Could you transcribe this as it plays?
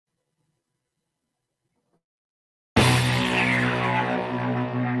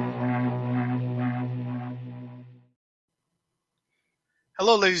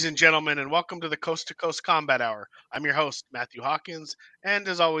Hello, ladies and gentlemen, and welcome to the Coast to Coast Combat Hour. I'm your host, Matthew Hawkins, and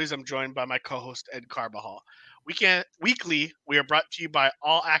as always, I'm joined by my co-host, Ed Carbajal. Weekly, we are brought to you by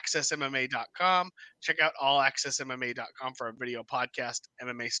AllAccessMMA.com. Check out AllAccessMMA.com for our video podcast,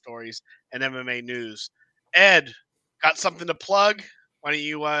 MMA stories, and MMA news. Ed, got something to plug? Why don't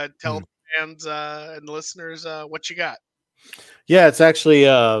you tell Hmm. the fans and the listeners what you got? Yeah, it's actually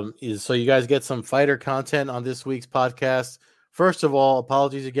so you guys get some fighter content on this week's podcast. First of all,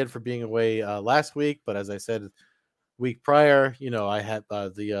 apologies again for being away last week, but as I said week prior, I had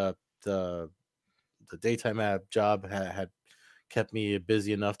the daytime job had kept me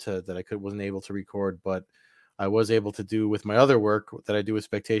busy enough that I wasn't able to record, but I was able to do with my other work that I do with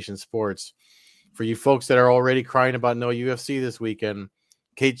Spectation Sports. For you folks that are already crying about no UFC this weekend,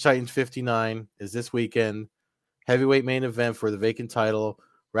 Cage Titans 59 is this weekend. Heavyweight main event for the vacant title.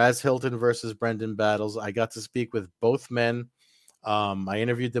 Raz Hylton versus Brendan Battles. I got to speak with both men. I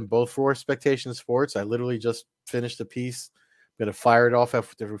interviewed them both for Spectation Sports. I literally just finished the piece. I'm going to fire it off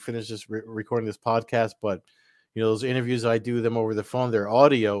after we finish this recording this podcast. But, those interviews, I do them over the phone. They're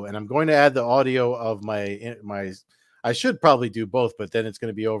audio. And I'm going to add the audio of my. I should probably do both, but then it's going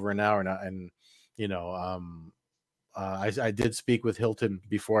to be over an hour. And I did speak with Hylton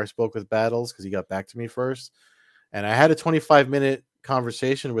before I spoke with Battles because he got back to me first. And I had a 25-minute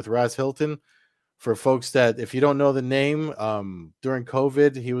conversation with Raz Hylton. For folks that, if you don't know the name, during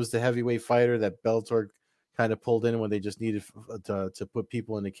COVID, he was the heavyweight fighter that Bellator kind of pulled in when they just needed to put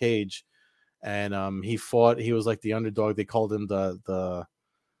people in the cage. And he fought. He was like the underdog. They called him the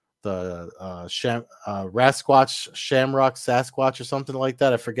Rasquatch, Shamrock Sasquatch, or something like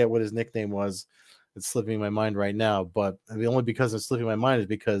that. I forget what his nickname was. It's slipping my mind right now. But the only because it's slipping my mind is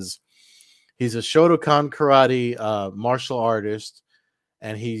because he's a Shotokan karate martial artist,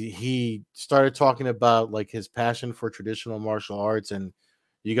 and he started talking about like his passion for traditional martial arts. And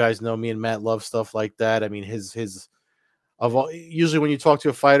you guys know me and Matt love stuff like that. I mean, his of all, usually when you talk to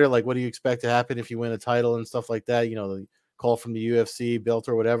a fighter, like what do you expect to happen if you win a title and stuff like that? The call from the UFC,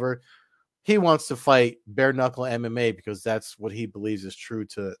 Bellator, whatever. He wants to fight bare knuckle MMA because that's what he believes is true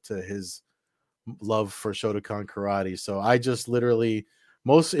to his love for Shotokan karate. So I just literally,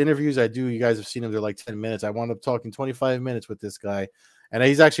 most interviews I do, you guys have seen them, they're like 10 minutes. I wound up talking 25 minutes with this guy, and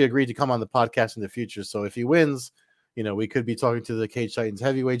he's actually agreed to come on the podcast in the future. So if he wins, we could be talking to the Cage Titans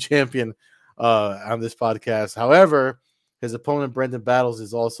heavyweight champion on this podcast. However, his opponent Brendan Battles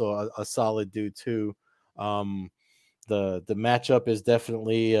is also a solid dude too. Um, the matchup is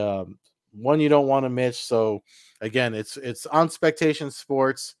definitely one you don't want to miss. So again, it's on Spectation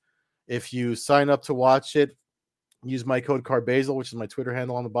Sports. If you sign up to watch it, use my code CARBAZIL, which is my Twitter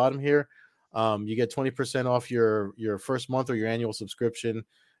handle on the bottom here. You get 20% off your first month or your annual subscription,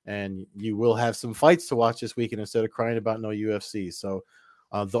 and you will have some fights to watch this weekend instead of crying about no UFC. So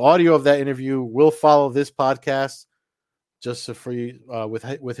the audio of that interview will follow this podcast just for you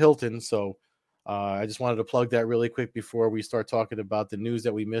with Hylton. So I just wanted to plug that really quick before we start talking about the news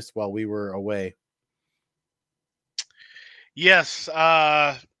that we missed while we were away. Yes,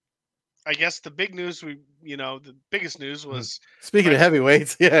 I guess the big news the biggest news was Speaking of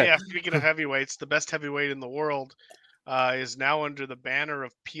heavyweights, yeah. yeah. Speaking of heavyweights, the best heavyweight in the world is now under the banner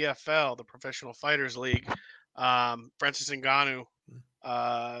of PFL, the Professional Fighters League. Francis Ngannou,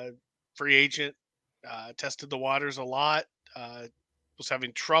 uh, free agent, tested the waters a lot. Was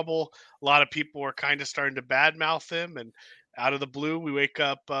having trouble. A lot of people were kind of starting to badmouth him, and out of the blue, we wake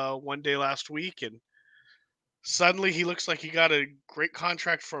up one day last week and suddenly he looks like he got a great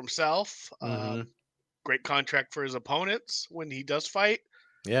contract for himself, Mm-hmm. great contract for his opponents when he does fight,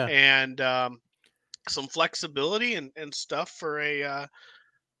 Yeah. and some flexibility and stuff for a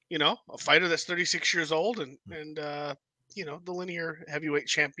fighter that's 36 years old and the linear heavyweight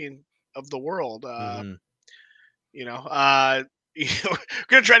champion of the world. Mm-hmm. You know, uh, we're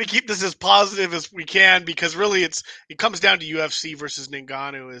gonna try to keep this as positive as we can because really it comes down to UFC versus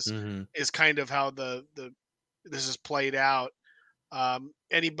Ngannou Mm-hmm. is kind of how the this is played out.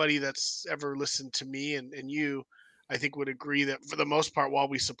 Anybody that's ever listened to me and you, I think would agree that for the most part, while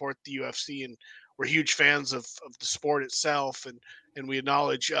we support the UFC and we're huge fans of the sport itself and we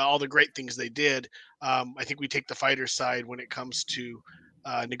acknowledge all the great things they did, I think we take the fighter's side when it comes to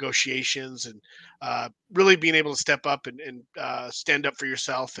negotiations and really being able to step up and stand up for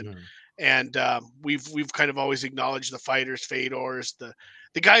yourself Mm-hmm. and we've kind of always acknowledged the fighters, Fedors,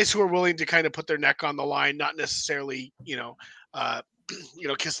 the guys who are willing to kind of put their neck on the line, not necessarily uh,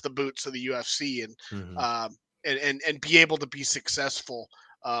 kiss the boots of the UFC Mm-hmm. and be able to be successful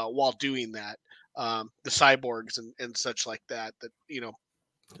while doing that. The cyborgs and such like that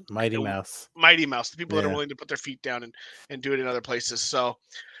Mighty Mouse. Mighty Mouse, the people that are Yeah. willing to put their feet down and do it in other places. So,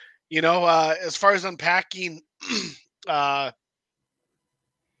 as far as unpacking, uh,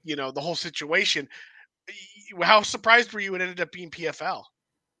 the whole situation, how surprised were you it ended up being PFL?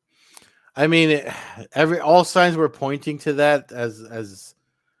 I mean, all signs were pointing to that as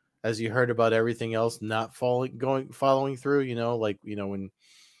you heard about everything else not following through. When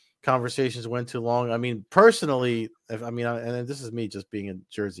conversations went too long. I mean, personally, and this is me just being a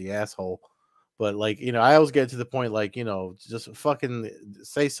Jersey asshole, but I always get to the point just fucking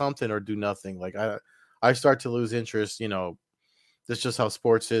say something or do nothing. I start to lose interest. That's just how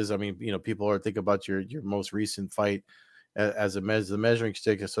sports is. I mean, people are thinking about your most recent fight as the measuring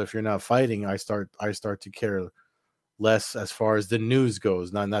stick. So if you're not fighting, I start to care less as far as the news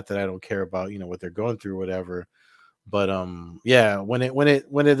goes. Not that I don't care about what they're going through, whatever. But yeah, when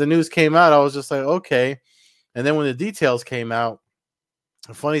the news came out, I was just like, okay. And then when the details came out,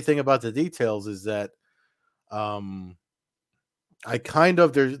 the funny thing about the details is that I kind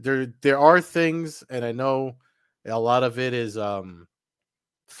of there are things, and I know a lot of it is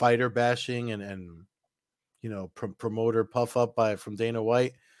fighter bashing and promoter puff up from Dana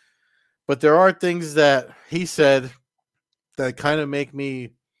White. But there are things that he said that kind of make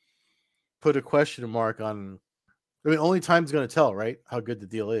me put a question mark on. I mean, only time's going to tell, right? How good the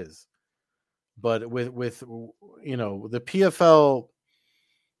deal is. But with the PFL,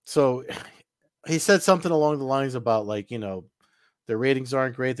 so he said something along the lines about their ratings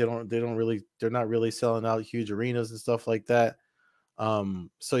aren't great. They're not really selling out huge arenas and stuff like that.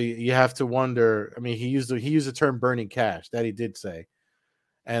 So you have to wonder. I mean, he used the term burning cash, that he did say.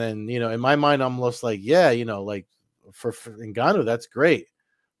 And then, in my mind, I'm just like, yeah, for Ngannou, that's great.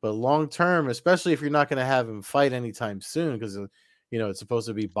 But long term, especially if you're not going to have him fight anytime soon, because, it's supposed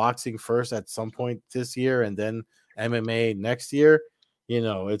to be boxing first at some point this year and then MMA next year,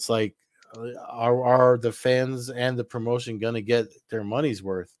 it's like, are the fans and the promotion going to get their money's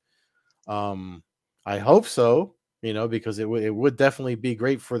worth? I hope so, because it would definitely be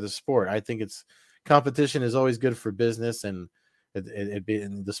great for the sport. I think competition is always good for business, and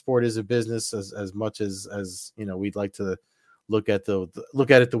and the sport is a business as much as we'd like to look at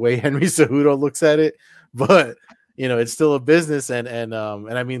it the way Henry Cejudo looks at it, but it's still a business, and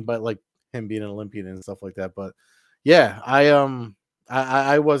I mean, but like him being an Olympian and stuff like that. But yeah,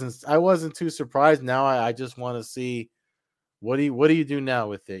 I wasn't too surprised. Now I just want to see what do you do now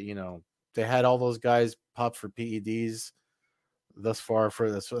with it. They had all those guys pop for PEDs thus far for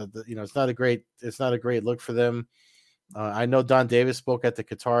this. It's not a great look for them. I know Don Davis spoke at the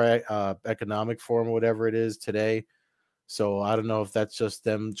Qatar Economic Forum, whatever it is, today. So I don't know if that's just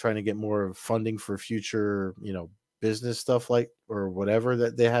them trying to get more funding for future, business stuff or whatever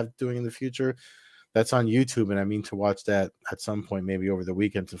that they have doing in the future. That's on YouTube, and I mean to watch that at some point, maybe over the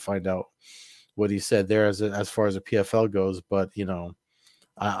weekend, to find out what he said there as far as the PFL goes. But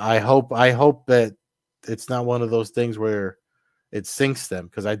I hope that it's not one of those things where it sinks them,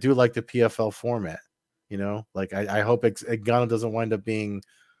 because I do like the PFL format. I hope Ngannou doesn't wind up being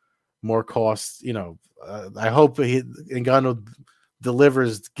more costs. I hope Ngannou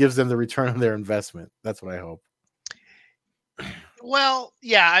gives them the return on their investment. That's what I hope. Well,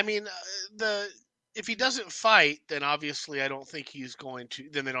 yeah, I mean, if he doesn't fight, then obviously I don't think he's going to.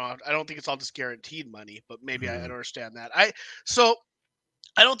 Then I don't think it's all just guaranteed money. But maybe I don't understand that. So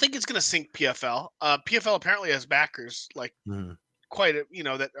I don't think it's going to sink PFL. PFL apparently has backers quite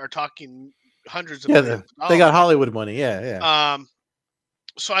that are talking hundreds of millions of they got dollars. Hollywood money. Yeah.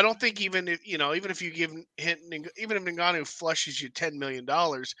 So I don't think even if you give even if Ngannou flushes you $10 million,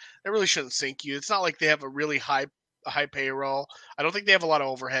 that really shouldn't sink you. It's not like they have a really high payroll. I don't think they have a lot of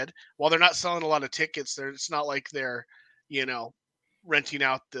overhead. While they're not selling a lot of tickets, it's not like they're renting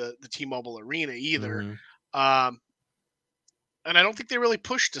out the T-Mobile Arena either. And I don't think they really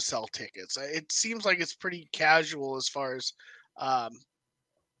push to sell tickets. It seems like it's pretty casual as far as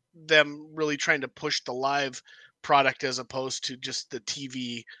them really trying to push the live product as opposed to just the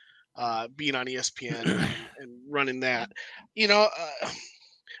TV being on ESPN and running that.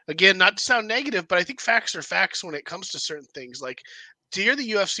 Again, not to sound negative, but I think facts are facts when it comes to certain things. Like to hear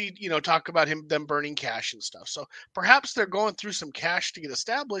the UFC, talk about them burning cash and stuff. So perhaps they're going through some cash to get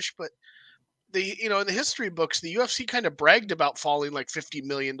established, but in the history books, the UFC kind of bragged about falling like $50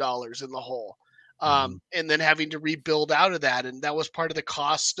 million in the hole. And then having to rebuild out of that. And that was part of the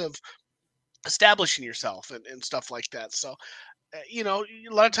cost of establishing yourself and stuff like that. So, a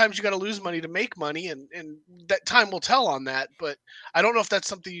lot of times you got to lose money to make money, and that time will tell on that. But I don't know if that's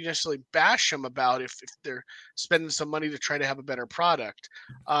something you necessarily bash them about if they're spending some money to try to have a better product.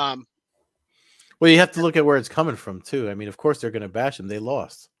 Well, you have to look at where it's coming from too. I mean, of course they're going to bash him. They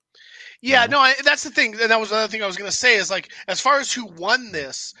lost. Yeah, no, that's the thing, and that was another thing I was going to say is like as far as who won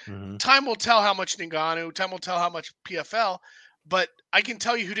this, Mm-hmm. time will tell how much Ngannou, time will tell how much PFL, but I can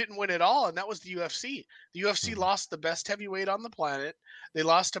tell you who didn't win at all, and that was the UFC. The UFC Mm-hmm. lost the best heavyweight on the planet. They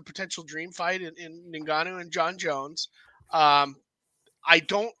lost a potential dream fight in Ngannou and John Jones. Um, I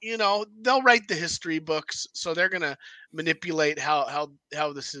don't, they'll write the history books, so they're going to manipulate how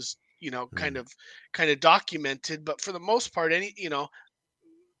this is, kind of documented. But for the most part,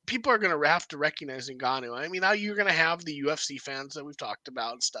 people are going to have to recognize Ngannou. I mean, now you're going to have the UFC fans that we've talked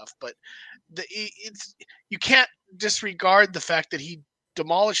about and stuff, but it's you can't disregard the fact that he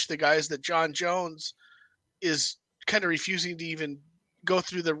demolished the guys that John Jones is kind of refusing to even go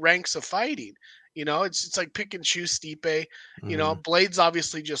through the ranks of fighting. It's like pick and choose Stipe. Mm-hmm. Blade's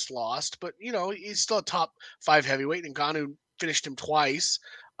obviously just lost, but he's still a top 5 heavyweight, and Ngannou finished him twice.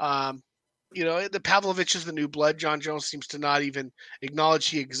 Um, the Pavlovich is the new blood. John Jones seems to not even acknowledge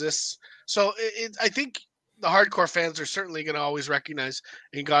he exists. So I think the hardcore fans are certainly going to always recognize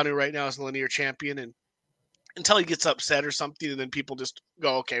Ngannou right now as the linear champion, and until he gets upset or something, and then people just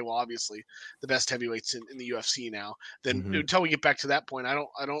go, okay, well, obviously the best heavyweights in the UFC now. Then Mm-hmm. until we get back to that point, I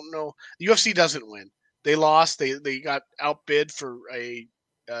don't know. The UFC doesn't win. They lost. They got outbid for a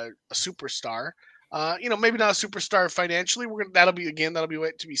superstar. Maybe not a superstar financially. That'll be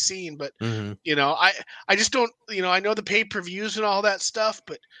wait to be seen. But Mm-hmm. I just don't. I know the pay per views and all that stuff,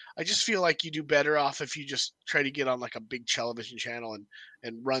 but I just feel like you do better off if you just try to get on like a big television channel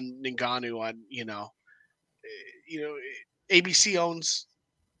and run Ngannou on you know ABC owns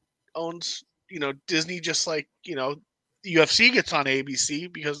Disney, just like the UFC gets on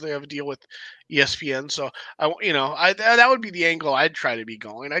ABC because they have a deal with ESPN. So that would be the angle I'd try to be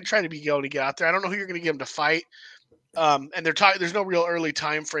going. I'd try to be going to get out there. I don't know who you're going to get him to fight. And there's no real early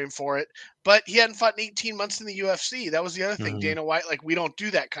time frame for it, but he hadn't fought in 18 months in the UFC. That was the other thing. Mm-hmm. Dana White, like, we don't do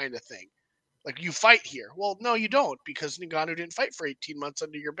that kind of thing. Like, you fight here. Well, no, you don't, because Ngannou didn't fight for 18 months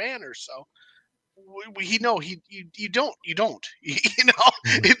under your banner. So you don't him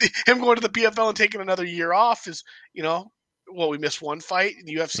going to the PFL and taking another year off is we missed one fight in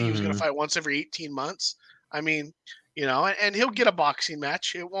the UFC. He was going Mm-hmm. to fight once every 18 months. I mean, and he'll get a boxing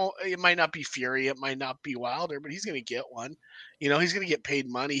match. It might not be Fury, it might not be Wilder, but he's going to get one. He's going to get paid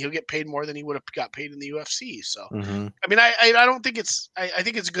money. He'll get paid more than he would have got paid in the UFC. So Mm-hmm. I mean, I don't think I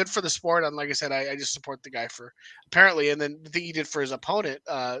think it's good for the sport. And like I said, I just support the guy for apparently. And then the thing he did for his opponent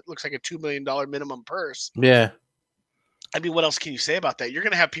looks like a $2 million minimum purse. Yeah. I mean, what else can you say about that? You're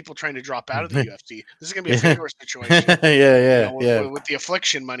going to have people trying to drop out of the UFC. This is going to be a Yeah. Fedor situation. Yeah. Yeah. With the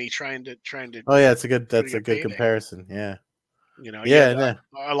affliction money trying to Oh yeah, trying that's to a get good payday. comparison. Yeah. You had Yeah. Yeah.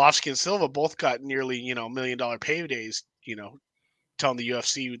 Arlovsky and Silva both got nearly $1 million paydays. Telling the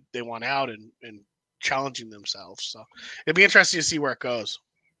UFC they want out and challenging themselves. So it'd be interesting to see where it goes.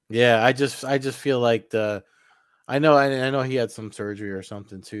 Yeah. I just feel like I know he had some surgery or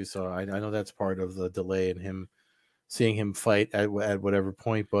something too, so I know that's part of the delay in him seeing him fight at whatever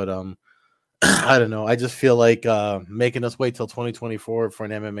point. But I don't know. I just feel like making us wait till 2024 for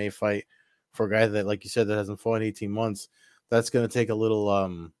an MMA fight for a guy that, like you said, that hasn't fought in 18 months. That's going to take a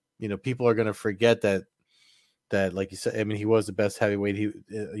little. People are going to forget that, like you said. I mean, he was the best heavyweight. He,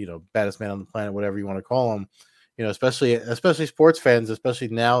 baddest man on the planet, whatever you want to call him. Especially sports fans, especially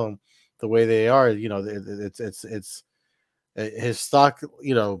now the way they are. It's his stock.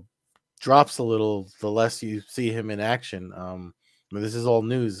 Drops a little the less you see him in action. I mean, this is all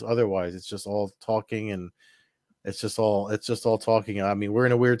news. Otherwise, it's just all talking, and it's just all talking. I mean, we're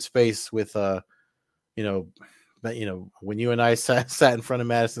in a weird space with when you and I sat in front of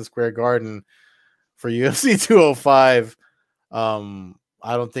Madison Square Garden for UFC 205.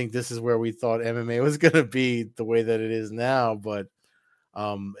 I don't think this is where we thought MMA was going to be the way that it is now, but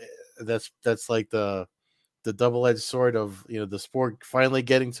um, that's like the double-edged sword of the sport finally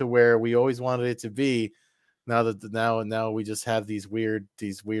getting to where we always wanted it to be. Now we just have these weird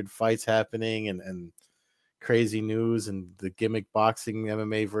fights happening and crazy news and the gimmick boxing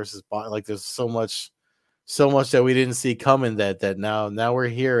MMA versus like there's so much that we didn't see coming that now we're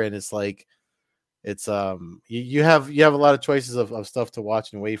here, and it's like it's you have a lot of choices of stuff to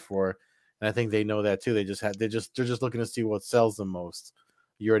watch and wait for, and I think they know that too. They're just looking to see what sells the most.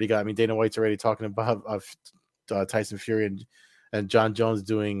 You already got, I mean, Dana White's already talking about Tyson Fury and John Jones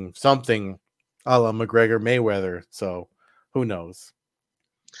doing something a la McGregor Mayweather. So who knows?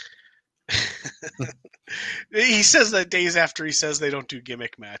 He says that days after he says they don't do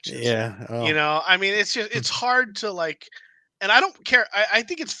gimmick matches. Yeah. Oh. I mean, it's hard to like and I don't care. I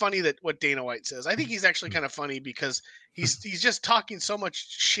think it's funny that what Dana White says. I think he's actually kind of funny because he's just talking so much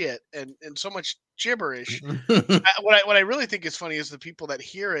shit and so much gibberish. What I really think is funny is the people that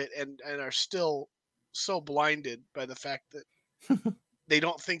hear it and are still so blinded by the fact that they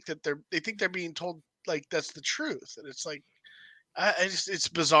don't think that they think they're being told like that's the truth, and it's like I just it's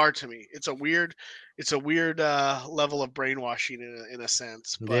bizarre to me. It's a weird level of brainwashing in a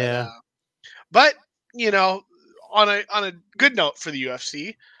sense, Yeah. but you know, on a good note for the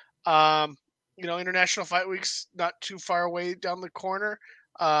UFC, um, you know, International Fight Week's not too far away down the corner.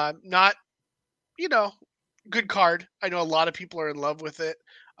 Not you know, good card. I know a lot of people are in love with it.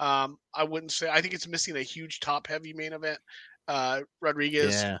 I wouldn't say I think it's missing a huge top heavy main event.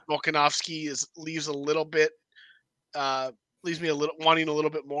 Rodriguez Yeah. Volkanovski leaves a little bit leaves me a little wanting a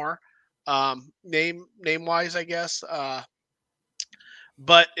little bit more name wise, I guess.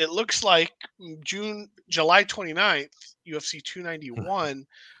 But it looks like July 29th, UFC 291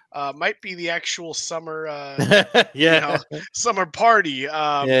 might be the actual summer you know Yeah. summer party.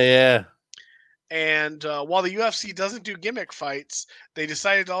 Yeah. And while the UFC doesn't do gimmick fights, they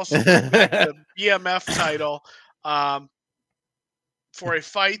decided to also bring back the BMF title um, for a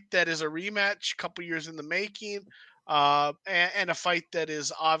fight that is a rematch, a couple years in the making, and a fight that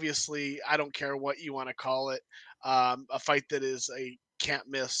is obviously, I don't care what you want to call it, a fight that is a can't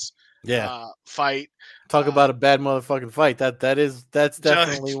miss Yeah. fight. Talk Uh, about a bad motherfucking fight. That's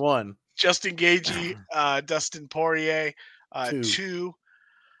definitely Ju- one. Justin Gagey, Dustin Poirier, Two. to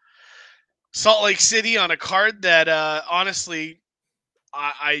Salt Lake City on a card that honestly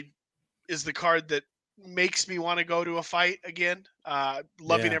I is the card that makes me want to go to a fight again.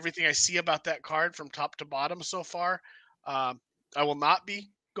 Loving Yeah. everything I see about that card from top to bottom so far. Um, I will not be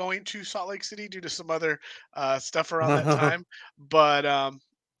going to Salt Lake City due to some other stuff around that time, but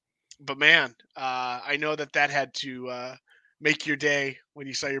man, I know that had to make your day when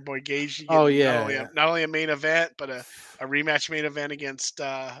you saw your boy Gage Oh getting yeah. not only a main event but a rematch main event against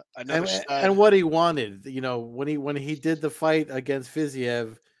another And stud. what he wanted, when he did the fight against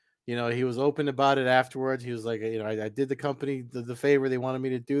Fiziev, he was open about it afterwards. He was like, I did the company the favor. They wanted me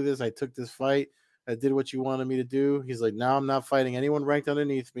to do this. I took this fight. I did what you wanted me to do. He's like, now I'm not fighting anyone ranked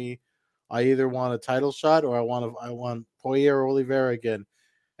underneath me. I either want a title shot or I want Poirier or Oliveira again.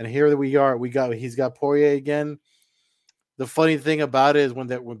 And here we are. He's got Poirier again. The funny thing about it is when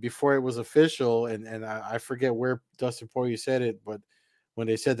before it was official, and I forget where Dustin Poirier said it, but when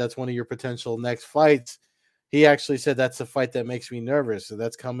they said that's one of your potential next fights, he actually said that's a fight that makes me nervous. So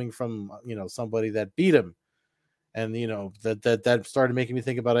that's coming from somebody that beat him, and that started making me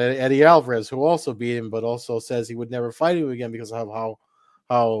think about Eddie Alvarez, who also beat him, but also says he would never fight him again because of how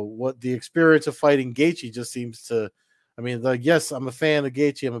what the experience of fighting Gaethje just seems to. I mean, yes, I'm a fan of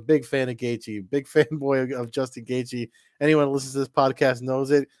Gaethje. I'm a big fan of Gaethje, big fanboy of Justin Gaethje. Anyone who listens to this podcast knows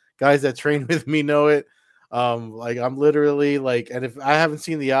it. Guys that train with me know it. Like I'm literally like, and if I haven't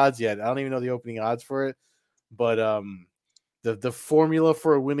seen the odds yet, I don't even know the opening odds for it. But the formula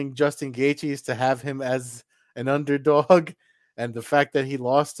for winning Justin Gaethje is to have him as an underdog, and the fact that he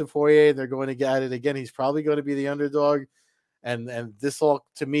lost to Poirier, they're going to get at it again. He's probably going to be the underdog, and this all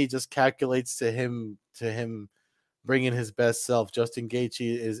to me just calculates to him bringing his best self. Justin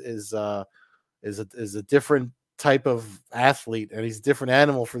Gaethje is a different type of athlete, and he's a different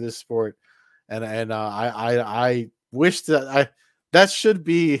animal for this sport. And I wish that should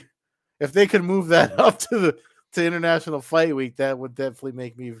be, if they could move that up to International Fight Week, that would definitely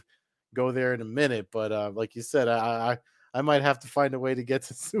make me go there in a minute. But like you said, I might have to find a way to get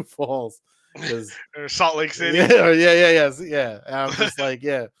to Sioux Falls because Or Salt Lake City. yeah. And I'm just like,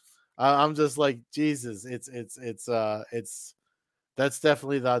 yeah, I'm just like, Jesus, it's that's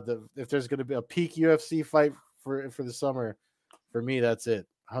definitely the if there's going to be a peak UFC fight for the summer, for me, that's it,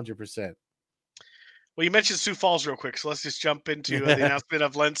 100%. Well, you mentioned Sioux Falls real quick, so let's just jump into the announcement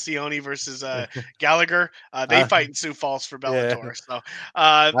of Lencioni versus Gallagher. They fight in Sioux Falls for Yeah, Bellator. So,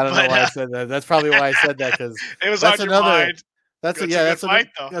 I don't know but why I said that. That's probably why I said that, because it was that's on your another. mind. It's a good fight,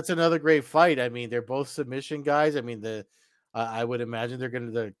 though. That's another great fight. I mean, they're both submission guys. I mean, I would imagine they're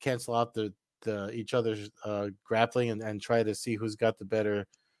going to cancel out the each other's grappling and try to see who's got the better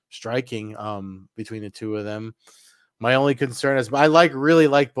striking between the two of them. My only concern is I really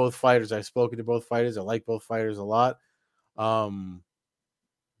like both fighters. I've spoken to both fighters. I like both fighters a lot.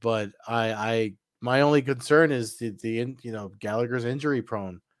 But my only concern is the Gallagher's injury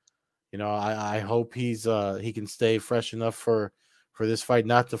prone. I hope he can stay fresh enough for this fight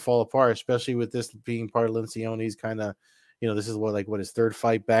not to fall apart, especially with this being part of Lencioni's kind of, this is what his third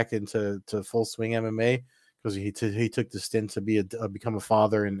fight back into full swing MMA, because he took the stint to become a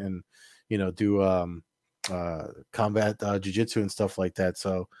father and do combat jiu-jitsu and stuff like that.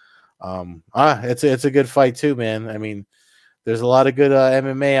 So it's a good fight too, man. I mean, there's a lot of good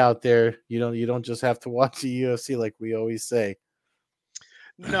MMA out there. You don't just have to watch the UFC like we always say.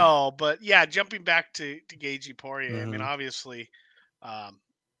 No, but yeah, jumping back to Gagey Poirier. I mean, Mm-hmm. obviously, um,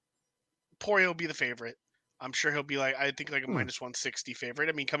 Poirier will be the favorite. I'm sure he'll be like, I think like a Hmm. minus 160 favorite.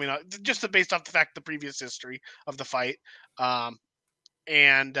 I mean, coming out just based off the fact the previous history of the fight. Um,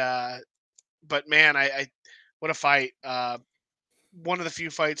 and but man, I what a fight. One of the few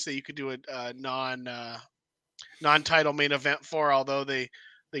fights that you could do a non-title main event for, although they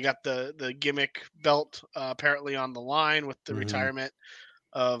got the gimmick belt apparently on the line with the Mm-hmm. retirement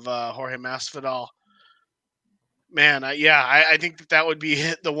of Jorge Masvidal. Man, yeah, I think that would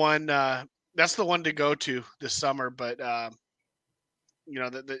be the one. That's the one to go to this summer. But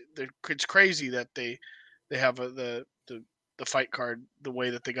it's crazy that they have the fight card the way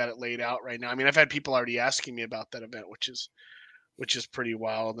that they got it laid out right now. I mean, I've had people already asking me about that event, which is pretty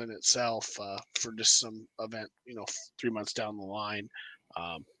wild in itself for just some event, 3 months down the line.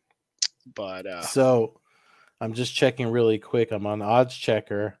 Um, but So I'm just checking really quick. I'm on Odds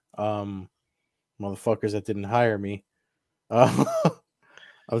Checker. Motherfuckers that didn't hire me.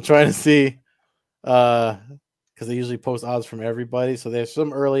 I'm trying to see because they usually post odds from everybody. So there's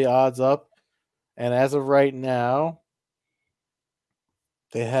some early odds up, and as of right now,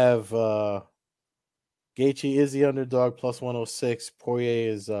 they have Gaethje is the underdog plus 106.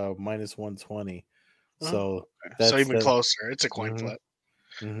 Poirier is minus 120. So so that's even that. closer. It's a coin Mm-hmm, flip.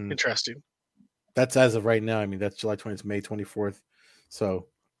 mm-hmm. Interesting. That's as of right now. I mean, that's July 20th, May 24th. So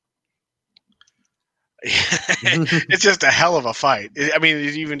It's just a hell of a fight. I mean,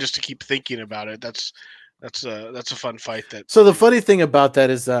 even just to keep thinking about it, that's a fun fight. That so the funny thing about that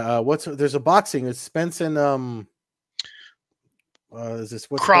is there's a boxing. It's Spence and is this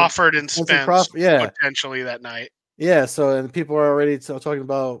what's going Crawford and Spence and Spence Crawford? Yeah, potentially that night. yeah. So and people are already talking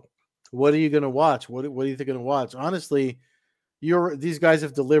about what are you going to watch? What are you going to watch? Honestly, these guys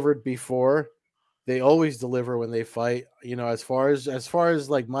have delivered before. They always deliver when they fight. As far as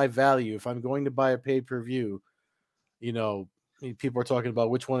like my value, if I'm going to buy a pay-per-view, people are talking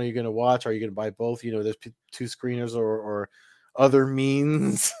about which one are you going to watch? Are you going to buy both? There's two screeners or other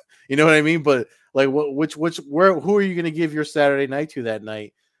means. You know what I mean? But like, who are you going to give your Saturday night to that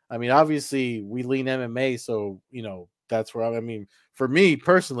night? I mean, obviously we lean MMA, so that's where I mean, for me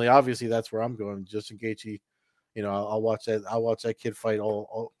personally, obviously that's where I'm going. Just in case I'll watch that. I'll watch that kid fight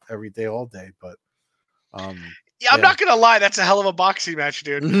all every day, all day. But Yeah, I'm yeah. not gonna lie, that's a hell of a boxing match,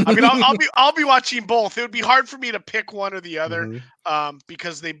 dude. I mean, I'll be watching both. It would be hard for me to pick one or the other, Mm-hmm.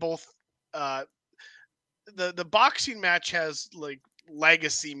 because they both uh, the boxing match has like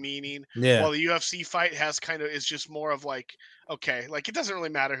legacy meaning, Yeah. while the UFC fight has kind of is just more of like, okay, like it doesn't really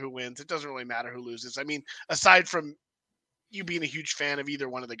matter who wins, it doesn't really matter who loses. I mean, aside from you being a huge fan of either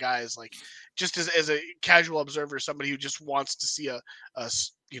one of the guys, like just as a casual observer, somebody who just wants to see a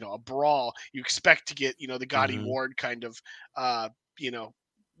brawl, you expect to get the Gotti Mm-hmm. Ward kind of uh, you know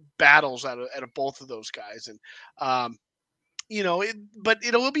battles out of both of those guys. And but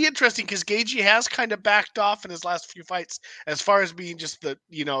it will be interesting because Gagey has kind of backed off in his last few fights as far as being just the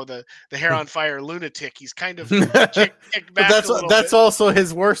hair on fire lunatic. He's kind of kicked But back a little that's bit. also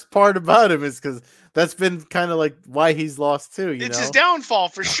his worst part about him is because that's been kind of like why he's lost too. It's his downfall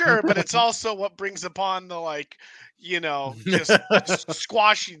for sure, but it's also what brings upon the just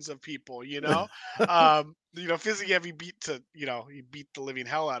squashings of people. Physically heavy he beat the living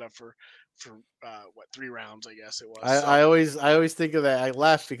hell out of for what 3 rounds, I guess it was. So I always think of that. I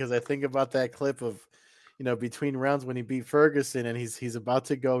laugh because I think about that clip of between rounds when he beat Ferguson and he's about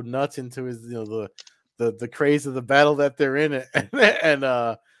to go nuts into his the craze of the battle that they're in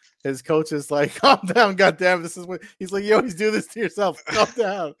and his coach is like, calm down, goddamn, this is what he's like, you always do this to yourself, calm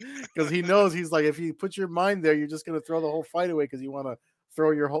down, because he knows he's like, if you put your mind there, you're just gonna throw the whole fight away because you want to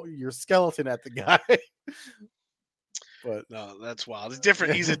throw your skeleton at the guy. But no, that's wild. It's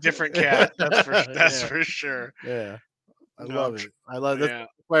different. He's a different cat. That's yeah, for sure. yeah, I No, love it. I love that's yeah.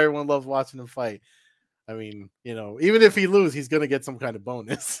 why everyone loves watching him fight. I mean, even if he loses, he's gonna get some kind of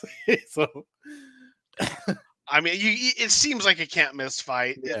bonus. So I mean, it seems like a can't miss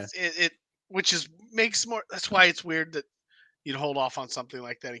fight. yeah, Which makes more. That's why it's weird that you'd hold off on something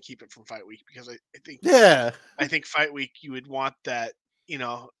like that and keep it from fight week, because I think yeah. fight week you would want that.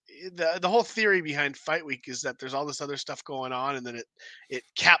 The whole theory behind fight week is that there's all this other stuff going on, and then it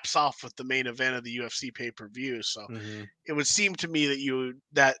caps off with the main event of the UFC pay per view. So Hmm. it would seem to me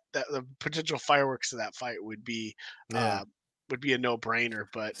that the potential fireworks of that fight Yeah. would be a no brainer.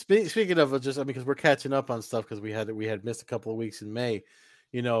 But Speaking of just, I mean, because we're catching up on stuff because we had missed a couple of weeks in May.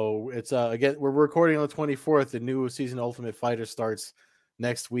 it's again, we're recording on the 24th. The new season of Ultimate Fighter starts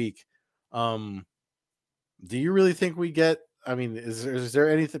next week. Do you really think we get? I mean, is there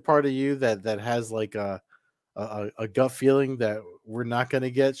any part of you that has like a gut feeling that we're not going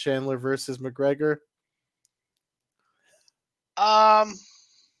to get Chandler versus McGregor? I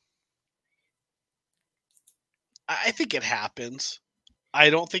think it happens. I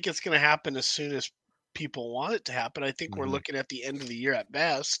don't think it's going to happen as soon as people want it to happen. I think we're Mhm. looking at the end of the year at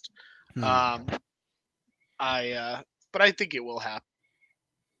best. Hmm. Um, but I think it will happen.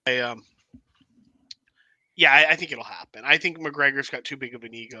 I Yeah, I think it'll happen. I think McGregor's got too big of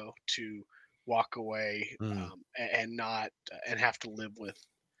an ego to walk away Mm. and not and have to live with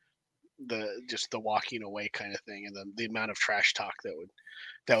the walking away kind of thing, and the amount of trash talk that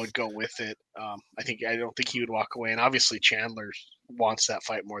would go with it. I don't think he would walk away, and obviously Chandler wants that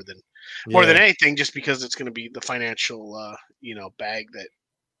fight more than Yeah, anything, just because it's going to be the financial bag that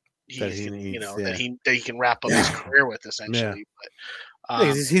that he's he gonna needs. that he can wrap up his career with Yeah. essentially. But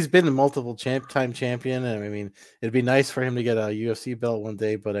Yeah, he's been a multiple time champion, and I mean, it'd be nice for him to get a UFC belt one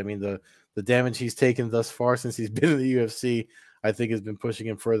day. But I mean, the damage he's taken thus far since he's been in the UFC, I think, has been pushing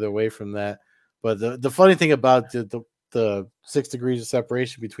him further away from that. But the funny thing about the 6 degrees of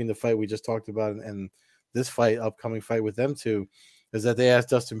separation between the fight we just talked about and this upcoming fight with them two, is that they asked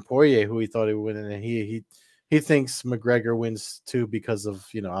Dustin Poirier who he thought he would win, and he thinks McGregor wins too because of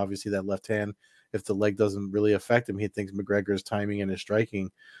obviously that left hand. If the leg doesn't really affect him, he thinks McGregor's timing and his striking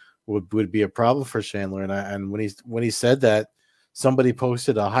would be a problem for Chandler. And when he said that, somebody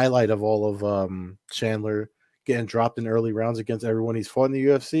posted a highlight of all of Chandler getting dropped in early rounds against everyone he's fought in the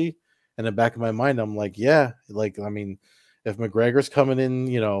UFC. In the back of my mind, I'm like, yeah, like I mean, if McGregor's coming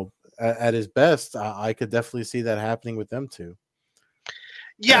in, at his best, I could definitely see that happening with them two.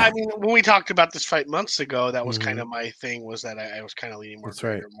 yeah, I mean, when we talked about this fight months ago, that was kind Mm-hmm. of my thing. Was that I was kind of leaning more That's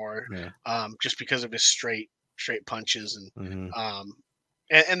right. Gregor more, Yeah. just because of his straight punches Mm-hmm. um,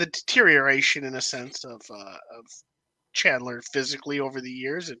 and the deterioration in a sense of Chandler physically over the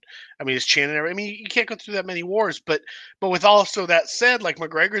years. And I mean, his chin and everything. I mean, you can't go through that many wars, but with also that said, like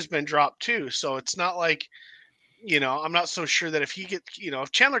McGregor's been dropped too, so it's not like I'm not so sure that if he gets,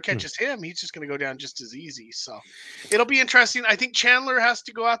 if Chandler catches him, he's just going to go down just as easy. So it'll be interesting. I think Chandler has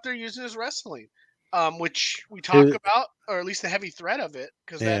to go out there using his wrestling, which we talk about, or at least the heavy threat of it,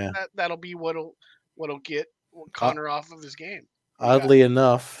 because Yeah. that'll be what'll get Uh, Connor off of his game. What do you got? Oddly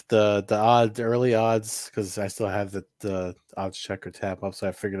enough, the early odds, because I still have the odds checker tab up, so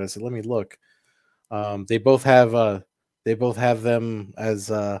I figured I said, let me look. They both have them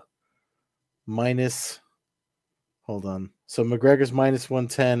as minus. Hold on. So McGregor's minus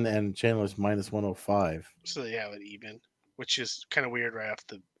 110 and Chandler's minus 105. So they have it even, which is kind of weird right off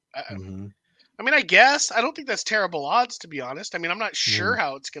the. I, Mm-hmm. I mean, I guess I don't think that's terrible odds, to be honest. I mean, I'm not Mm-hmm. sure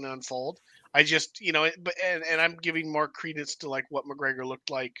how it's going to unfold. I just, but and I'm giving more credence to like what McGregor looked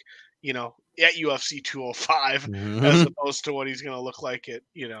like, at UFC 205, as Mm-hmm. opposed to what he's going to look like at,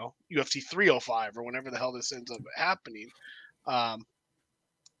 UFC 305 or whenever the hell this ends up happening.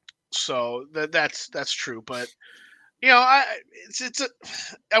 So that's true, but I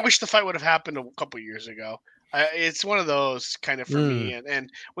wish the fight would have happened a couple years ago. It's one of those kind of for me, Mm.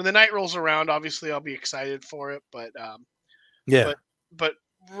 and when the night rolls around, obviously I'll be excited for it. Yeah. But but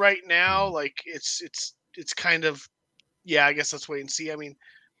right now, like it's kind of, yeah. I guess let's wait and see. I mean,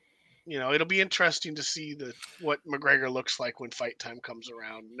 it'll be interesting to see what McGregor looks like when fight time comes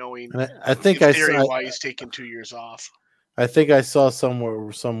around, knowing And I think in theory why he's taking 2 years off. I think I saw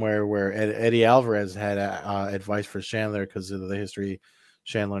somewhere where Eddie Alvarez had advice for Chandler because of the history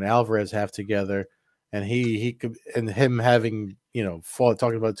Chandler and Alvarez have together, and he could, and him having fought,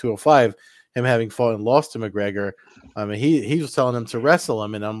 talking about 205, him having fought and lost to McGregor. I mean, he was telling him to wrestle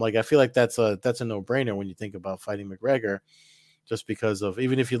him, and I'm like, I feel like that's a no brainer when you think about fighting McGregor, just because of,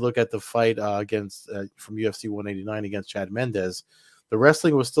 even if you look at the fight against from UFC 189 against Chad Mendes, the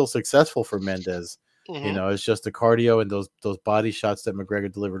wrestling was still successful for Mendes. Mm-hmm. It's just the cardio and those body shots that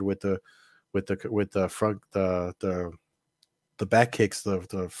McGregor delivered with the front the back kicks,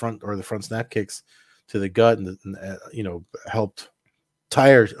 the front or the front snap kicks to the gut, and helped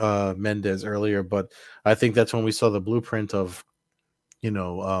tire Mendes earlier. But I think that's when we saw the blueprint of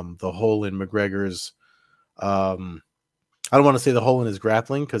the hole in McGregor's. I don't want to say the hole in his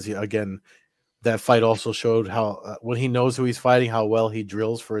grappling, because again, that fight also showed how when he knows who he's fighting, how well he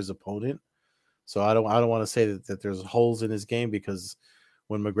drills for his opponent. So I don't want to say that there's holes in his game, because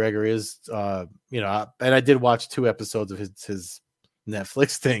when McGregor is, and I did watch 2 episodes of his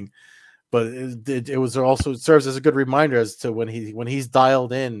Netflix thing, but it was also, it serves as a good reminder as to when he's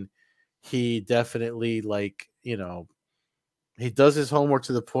dialed in, he definitely, like, he does his homework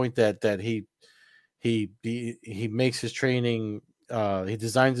to the point that he makes his training. He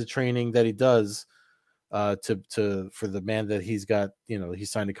designs the training that he does to for the man that he's got. He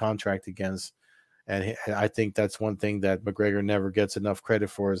signed a contract against. And I think that's one thing that McGregor never gets enough credit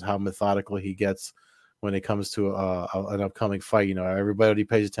for is how methodical he gets when it comes to an upcoming fight. Everybody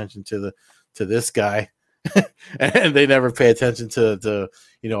pays attention to this guy, and they never pay attention to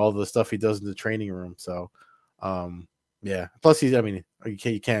all the stuff he does in the training room. So, yeah. Plus,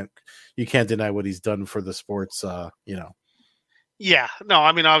 you can't deny what he's done for the sports. Yeah, no,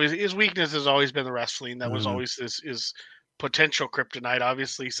 I mean, obviously his weakness has always been the wrestling. That was Mhm. always his potential kryptonite.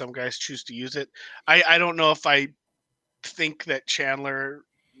 Obviously, some guys choose to use it. I don't know if I think that Chandler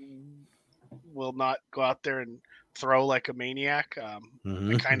will not go out there and throw like a maniac. I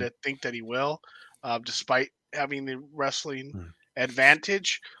kind Mhm. of think that he will, despite having the wrestling Mhm.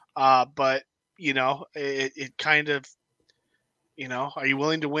 advantage. But it kind of, are you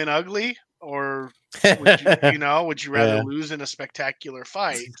willing to win ugly, or would you rather Yeah, lose in a spectacular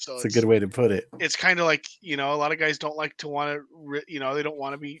fight? So it's a good way to put it. it's kind of like, a lot of guys don't like to want to, they don't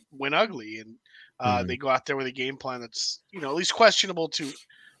want to be win ugly, and Mhm. they go out there with a game plan that's, at least questionable to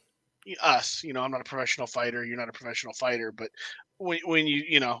us. I'm not a professional fighter. You're not a professional fighter, but when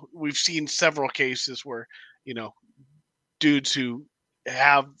we've seen several cases where, you know, dudes who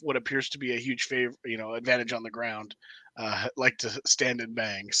have what appears to be a huge favor, advantage on the ground, like to stand and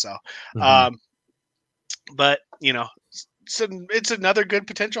bang. So, Mhm. um, but it's another good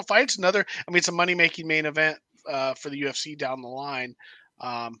potential fight. It's a money making main event for the UFC down the line.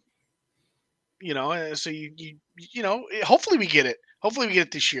 Um, so hopefully we get it. Hopefully we get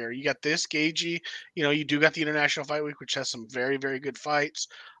it this year. You got this Gagey. You do got the International Fight Week, which has some very very good fights.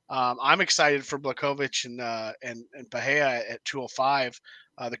 I'm excited for Blakovic and Pahea at 205,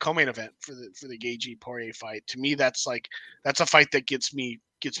 the co-main event for the Gagey Poirier fight. To me, that's a fight that gets me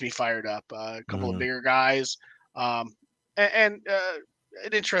fired up. A couple of Mhm. bigger guys, and an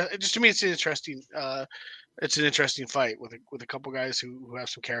interest. Just to me, it's an interesting fight with a couple guys who have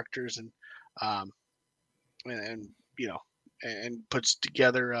some characters um, and you know, and puts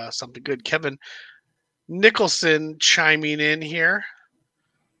together something good. Kevin Nicholson chiming in here.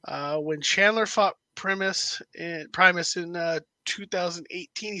 When Chandler fought Primus in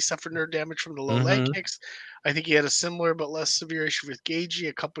 2018, he suffered nerve damage from the low leg Mhm. kicks. I think he had a similar but less severe issue with Gagey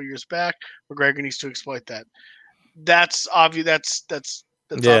a couple years back. McGregor needs to exploit that. That's obvious. That's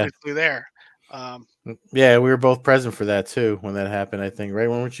Yeah. obviously there. Um, Yeah, we were both present for that too when that happened. I think, right?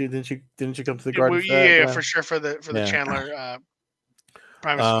 When weren't you? Didn't you come to the garden for that? yeah, Yeah. for sure for the Yeah. Chandler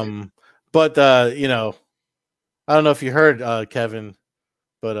Primus fight. Um, but I don't know if you heard Kevin,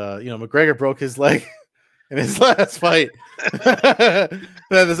 but McGregor broke his leg in his last fight.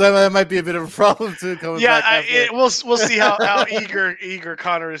 That might be a bit of a problem too, coming Yeah, back after. we'll see how eager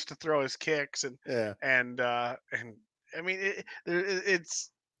Connor is to throw his kicks Yeah. and I mean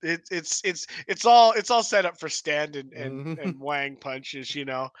it's all set up for stand and Mhm. Wang punches,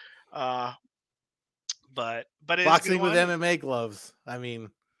 uh, but it is a good Boxing with one. MMA gloves. I mean,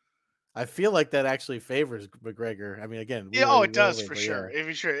 I feel like that actually favors McGregor. I mean, again, Yeah, we oh, already it went does over it, for but sure.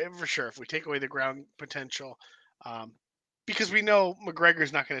 yeah. For sure, if we take away the ground potential, because we know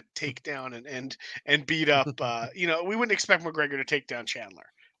McGregor's not going to take down and beat up. We wouldn't expect McGregor to take down Chandler,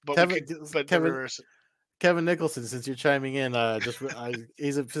 but we Kevin could. But the Kevin reverse. Kevin Nicholson, since you're chiming in,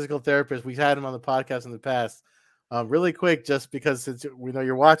 he's a physical therapist. We've had him on the podcast in the past. Really quick, just because since we know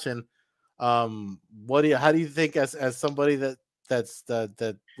you're watching, how do you think as somebody that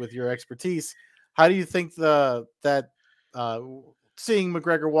with your expertise, how do you think uh, seeing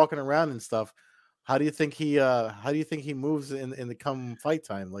McGregor walking around and stuff, how do you think he moves in the come fight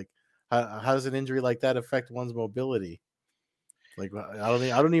time? Like, how does an injury like that affect one's mobility? Like, I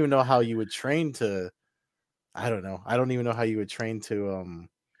don't even know how you would train to. I don't know. I don't even know how you would train to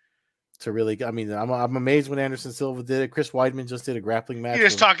really. I mean, I'm amazed when Anderson Silva did it. Chris Weidman just did a grappling You're match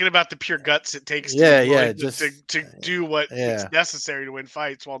just with. talking about the pure guts it takes to be Yeah, willing yeah, to do what it's yeah. necessary to win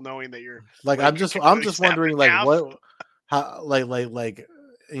fights while knowing that your Like leg could I'm completely just snap wondering in like half. what how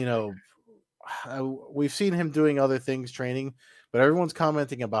you know we've seen him doing other things training, but everyone's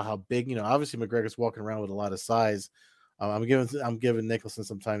commenting about how big. Obviously McGregor's walking around with a lot of size. I'm giving Nicholson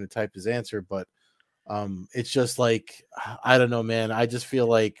some time to type his answer, but it's just like I don't know, man. I just feel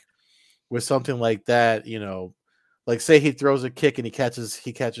like with something like that, like say he throws a kick and he catches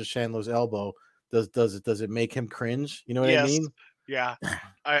Chandler's elbow. Does it make him cringe? You know what I Yes, mean? yeah,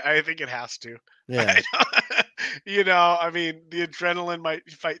 I think it has to. Yeah. I mean, the adrenaline might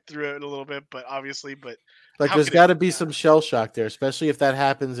fight through it a little bit, but obviously, Like, there's got to be some shell shock there, especially if that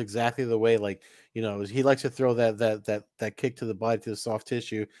happens exactly the way, like, he likes to throw that kick to the body, to the soft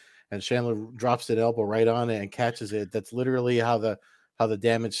tissue, and Chandler drops an elbow right on it and catches it. That's literally how the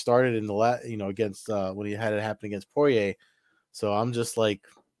damage started in the against when he had it happen against Poirier. So I'm just like,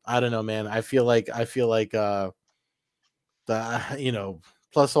 I don't know, man. I feel like plus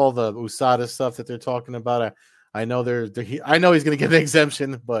all the USADA stuff that they're talking about. I know I know he's going to get an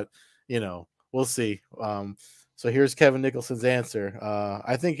exemption, but we'll see. So here's Kevin Nicholson's answer.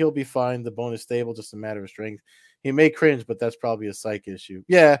 I think he'll be fine. The bone is stable, just a matter of strength. He may cringe, but that's probably a psych issue.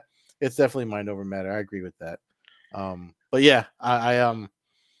 Yeah, it's definitely mind over matter. I agree with that. But yeah, I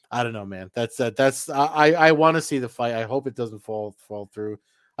don't know, man. I want to see the fight. I hope it doesn't fall through.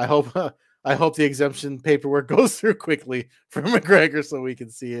 I hope the exemption paperwork goes through quickly for McGregor so we can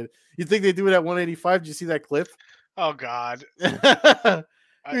see it. You think they do it at 185? Did you see that clip? Oh God.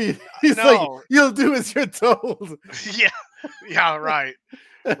 He's like, you'll do as you're told. Yeah, right.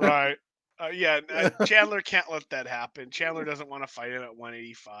 Chandler can't let that happen. Chandler doesn't want to fight him at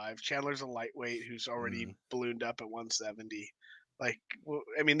 185. Chandler's a lightweight who's already ballooned up at 170. Like,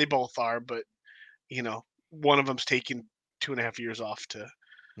 I mean, they both are, but one of them's taking 2.5 years off to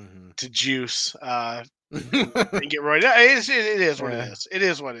juice and get right. It is what it is. It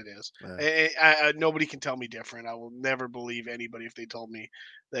is what it is. Yeah. Nobody can tell me different. I will never believe anybody if they told me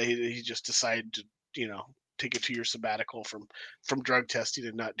that he just decided to, take a 2-year sabbatical from drug testing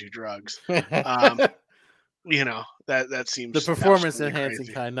and not do drugs. That seems the performance enhancing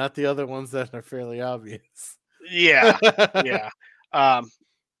crazy. Kind, not the other ones that are fairly obvious. Yeah.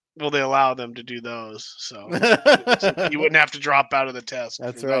 Well, they allow them to do those, so you wouldn't have to drop out of the test.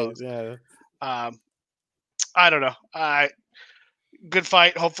 That's right. Those. Yeah. I don't know. Good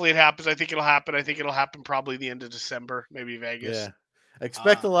fight. Hopefully it happens. I think it'll happen. I think it'll happen probably the end of December, maybe Vegas. Yeah.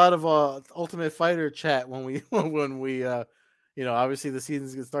 Expect a lot of Ultimate Fighter chat when we obviously the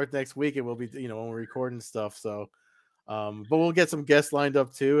season's gonna start next week, and we'll be when we're recording stuff. So, but we'll get some guests lined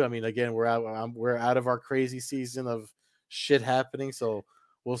up too. I mean, again, we're out of our crazy season of shit happening, so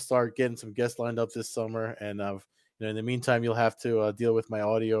we'll start getting some guests lined up this summer. And in the meantime, you'll have to deal with my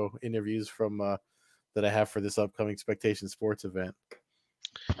audio interviews from that I have for this upcoming Expectation Sports event.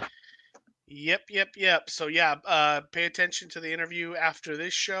 Yep. So yeah, pay attention to the interview after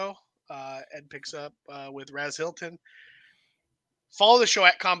this show. Ed picks up with Raz Hylton. Follow the show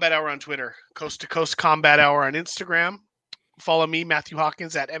at Combat Hour on Twitter, Coast to Coast Combat Hour on Instagram. Follow me, Matthew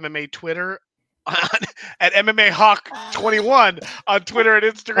Hawkins, at MMA Twitter, at MMA Hawk 21 on Twitter and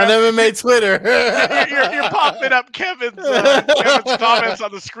Instagram. On MMA Twitter, you're popping up Kevin's comments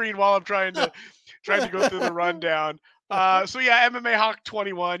on the screen while I'm trying to go through the rundown. So yeah, MMA Hawk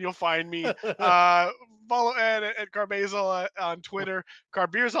 21. You'll find me. Follow Ed at Carbazel on Twitter,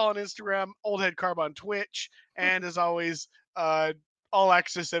 Carbeersall on Instagram, Old Head Carb on Twitch, and as always,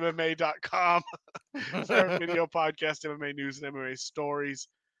 allaccessmma.com for our video podcast, MMA news, and MMA stories.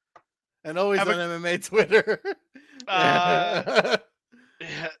 And always on MMA Twitter.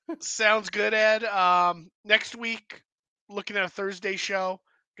 Sounds good, Ed. Next week, looking at a Thursday show.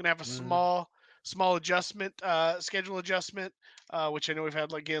 Gonna have a small adjustment, schedule adjustment, which I know we've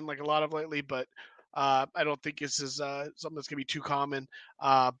had like a lot of lately, but I don't think this is something that's gonna be too common.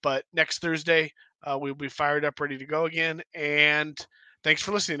 But next Thursday, we'll be fired up, ready to go again. And thanks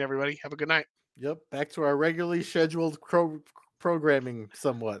for listening, everybody. Have a good night. Yep, back to our regularly scheduled programming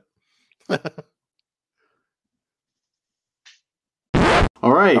somewhat.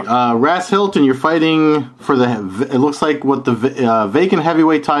 All right, Ras Hylton, you're fighting for it looks like the vacant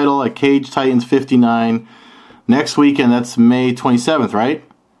heavyweight title at Cage Titans 59 next weekend. That's May 27th, right?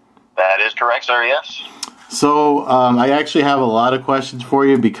 That is correct, sir, yes. So I actually have a lot of questions for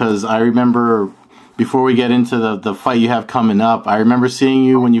you because I remember, before we get into the fight you have coming up, I remember seeing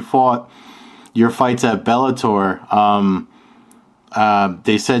you when you fought your fights at Bellator.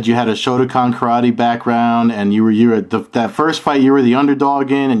 They said you had a Shotokan karate background, and you were that first fight you were the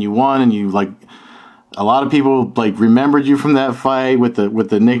underdog in, and you won, and you a lot of people remembered you from that fight with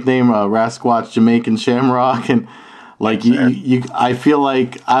the nickname Rasquatch Jamaican Shamrock, and I feel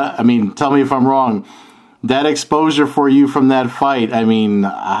like I mean, tell me if I'm wrong. That exposure for you from that fight, I mean,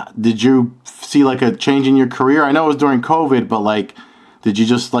 did you see a change in your career? I know it was during COVID, but did you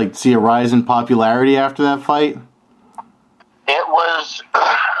just see a rise in popularity after that fight? It was,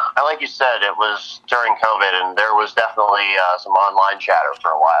 like you said, it was during COVID, and there was definitely some online chatter for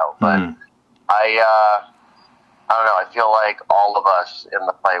a while. But I don't know. I feel like all of us in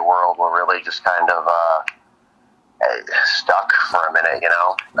the fight world were really just kind of stuck for a minute.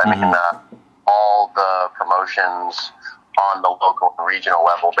 I mean, all the promotions, on the local and regional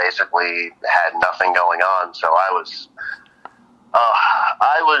level basically had nothing going on. So I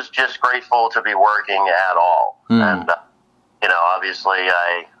was just grateful to be working at all. And, obviously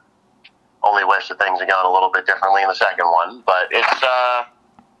I only wish that things had gone a little bit differently in the second one, but it's,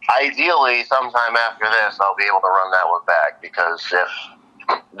 ideally sometime after this, I'll be able to run that one back, because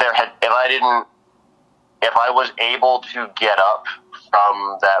if I was able to get up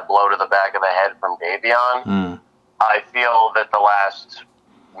from that blow to the back of the head from Davion, I feel that the last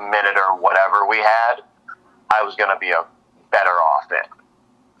minute or whatever we had, I was going to be better off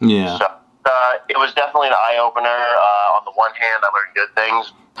in. Yeah. So it was definitely an eye-opener. On the one hand, I learned good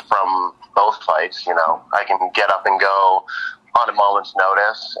things from both fights. I can get up and go on a moment's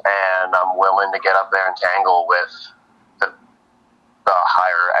notice, and I'm willing to get up there and tangle with the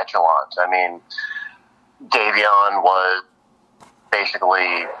higher echelons. I mean, Davion was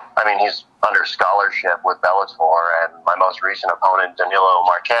basically, he's under scholarship with Bellator, and my most recent opponent, Danilo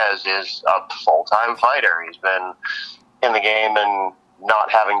Marquez, is a full-time fighter. He's been in the game and not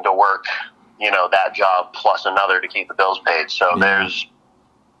having to work, that job plus another to keep the bills paid. So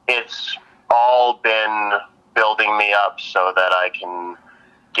it's all been building me up so that I can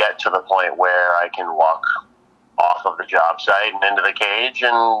get to the point where I can walk off of the job site and into the cage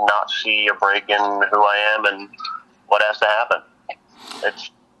and not see a break in who I am and what has to happen.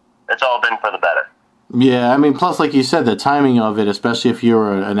 It's all been for the better. Yeah, plus, like you said, the timing of it, especially if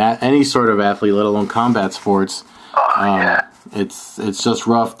you're any sort of athlete, let alone combat sports, it's just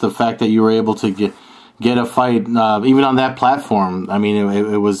rough. The fact that you were able to get a fight, even on that platform.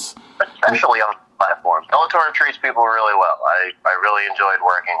 It was especially on the platform. Bellator treats people really well. I really enjoyed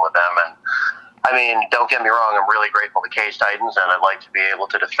working with them, and don't get me wrong, I'm really grateful to Cage Titans, and I'd like to be able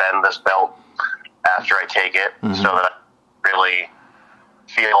to defend this belt after I take it, so that I really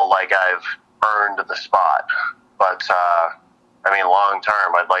feel like I've earned the spot. But, long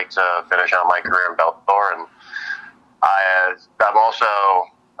term, I'd like to finish out my career in Bellator, and I'm also,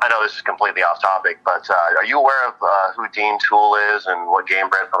 I know this is completely off topic, but are you aware of who Dean Toole is and what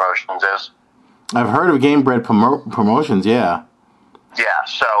Gamebred Promotions is? I've heard of Gamebred Promotions, yeah. Yeah,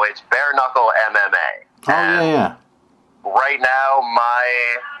 so it's bare knuckle MMA. Yeah. Right now,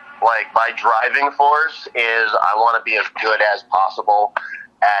 my driving force is I want to be as good as possible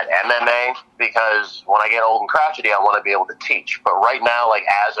at MMA, because when I get old and crotchety, I want to be able to teach. But right now,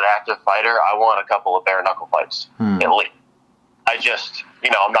 as an active fighter, I want a couple of bare knuckle fights at least. I just,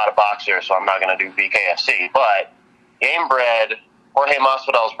 I'm not a boxer, so I'm not going to do BKFC. But Gamebred, Jorge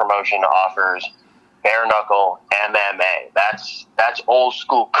Masvidal's promotion, offers bare knuckle MMA. That's old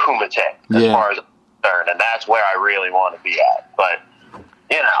school kumite as far as I'm concerned, and that's where I really want to be at. But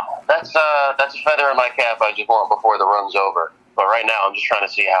that's a feather in my cap I just want before the run's over. But right now, I'm just trying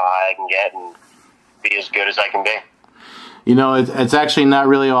to see how high I can get and be as good as I can be. It's actually not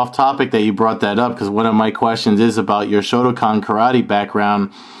really off topic that you brought that up, because one of my questions is about your Shotokan karate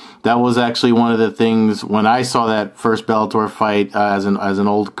background. That was actually one of the things when I saw that first Bellator fight as an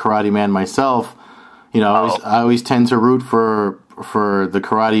old karate man myself. I always tend to root for the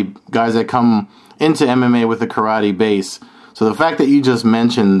karate guys that come into MMA with a karate base. So the fact that you just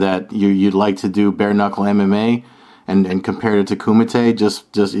mentioned that you'd like to do bare knuckle MMA and compared it to kumite,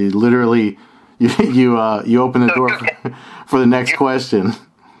 just you literally you open the door for the next question.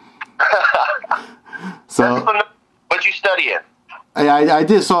 So what'd you study in? I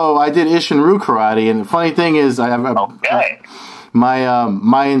did Ishinryu karate, and the funny thing is I have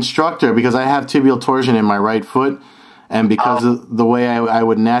my instructor, because I have tibial torsion in my right foot, and because of the way I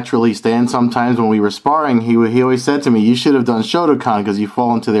would naturally stand sometimes when we were sparring, he always said to me, you should have done Shotokan because you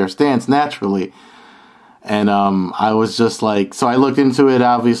fall into their stance naturally. And I was just like, so I looked into it,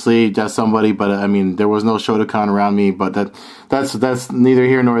 obviously, just somebody, but there was no Shotokan around me, but that's neither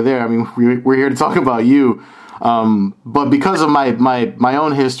here nor there. We're here to talk about you. But because of my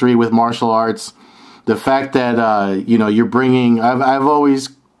own history with martial arts, the fact that you're bringing, I've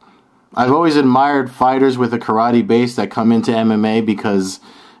always admired fighters with a karate base that come into MMA, because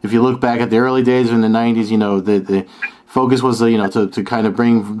if you look back at the early days in the 90s, the focus was to kind of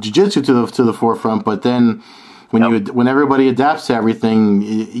bring jiu-jitsu to the forefront, but then when everybody adapts to everything,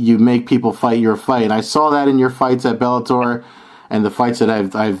 you make people fight your fight. And I saw that in your fights at Bellator and the fights that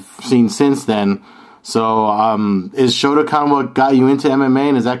I've seen since then. So is Shotokan what got you into MMA,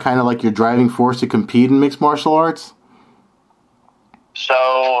 and is that kind of like your driving force to compete in mixed martial arts?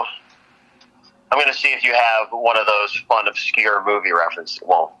 So I'm going to see if you have one of those fun, obscure movie references.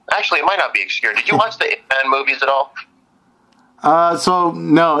 Well, actually, it might not be obscure. Did you watch the Ip Man movies at all? So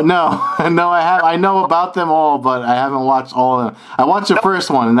no, I know about them all, but I haven't watched all of them. I watched the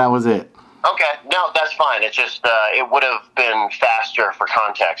first one, and that was it. Okay, no, that's fine. It's just it would have been faster for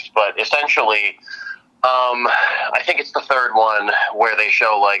context, but essentially, I think it's the third one where they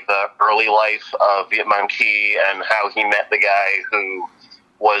show like the early life of Viet Minh Ki and how he met the guy who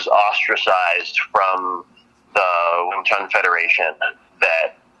was ostracized from the Wing Chun Federation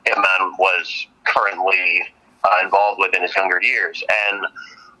that Viet Minh was currently involved with in his younger years. And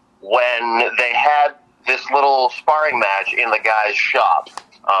when they had this little sparring match in the guy's shop,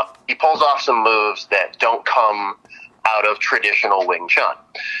 he pulls off some moves that don't come out of traditional Wing Chun.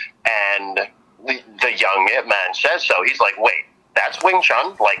 And the young Ip Man says so. He's like, wait, that's Wing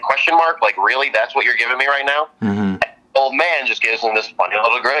Chun? Like, question mark? Like, really? That's what you're giving me right now? Mm-hmm. Old man just gives him this funny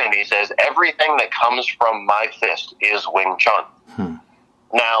little grin. He says, everything that comes from my fist is Wing Chun.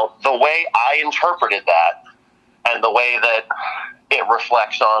 Now, the way I interpreted that and the way that it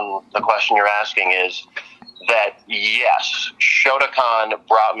reflects on the question you're asking is that, yes, Shotokan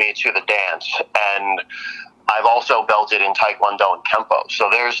brought me to the dance, and I've also belted in Taekwondo and Kempo. So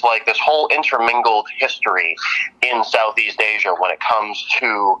there's like this whole intermingled history in Southeast Asia when it comes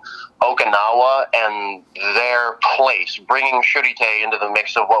to Okinawa and their place, bringing Shurite into the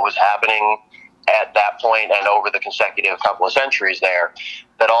mix of what was happening at that point and over the consecutive couple of centuries there,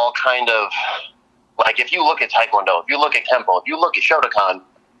 that all kind of, like, if you look at Taekwondo, if you look at Kempo, if you look at Shotokan,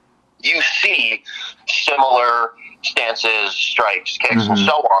 you see similar stances, strikes, kicks, and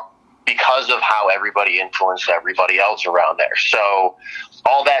so on, because of how everybody influenced everybody else around there. So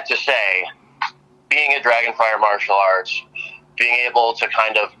all that to say, being at Dragonfire Martial Arts, being able to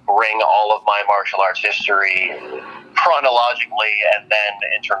kind of bring all of my martial arts history chronologically and then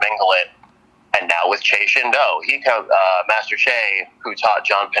intermingle it, and now with Che Shindo, Master Che, who taught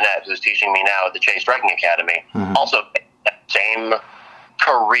John Pinette, who's teaching me now at the Che Striking Academy, also that same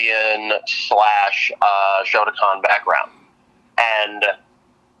Korean / Shotokan background. And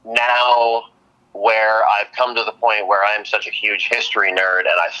now where I've come to the point where I'm such a huge history nerd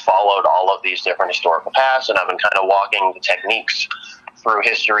and I've followed all of these different historical paths and I've been kind of walking the techniques through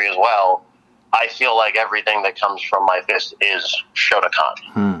history as well, I feel like everything that comes from my fist is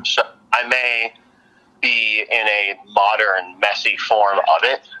Shotokan. So I may be in a modern, messy form of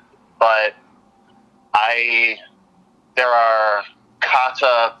it, but there are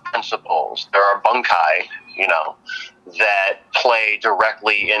kata principles, there are bunkai, that play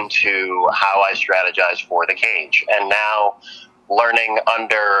directly into how I strategize for the cage. And now, learning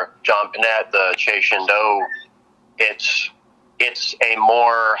under John Pinette, the Che Shindo, it's a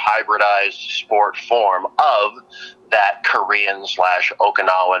more hybridized sport form of that Korean /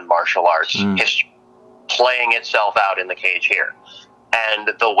 Okinawan martial arts history playing itself out in the cage here. And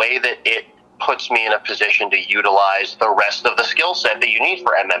the way that it puts me in a position to utilize the rest of the skill set that you need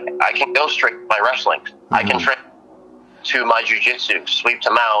for MMA. I can go straight to my wrestling. I can train to my jiu-jitsu, sweep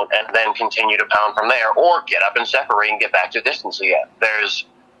to mount, and then continue to pound from there, or get up and separate and get back to distance again. There's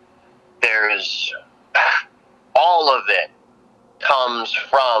all of it comes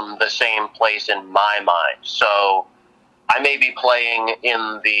from the same place in my mind. So I may be playing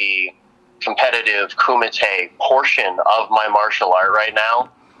in the competitive kumite portion of my martial art right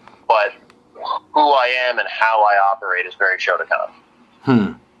now, but who I am and how I operate is very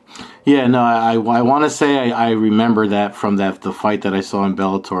Shotokan. Yeah, no, I want to say I remember that from the fight that I saw in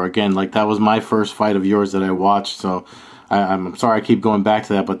Bellator. Again, like, that was my first fight of yours that I watched, so I'm sorry I keep going back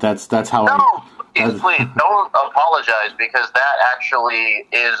to that, but that's how please don't apologize, because that actually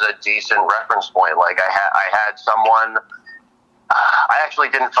is a decent reference point. Like, I had someone, I actually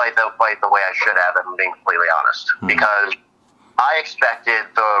didn't fight the way I should have, if I'm being completely honest, because I expected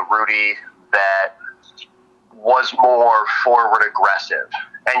the Rudy that was more forward aggressive.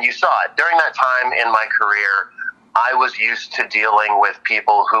 And you saw it. During that time in my career, I was used to dealing with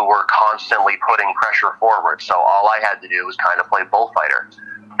people who were constantly putting pressure forward. So all I had to do was kind of play bullfighter.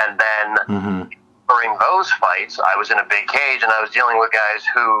 And then during those fights, I was in a big cage and I was dealing with guys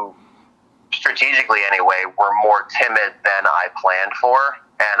who, strategically anyway, were more timid than I planned for.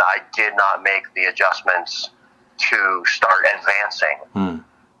 And I did not make the adjustments to start advancing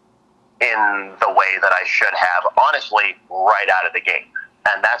in the way that I should have, honestly, right out of the gate.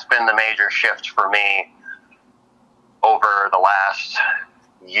 And that's been the major shift for me over the last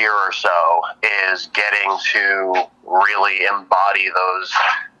year or so, is getting to really embody those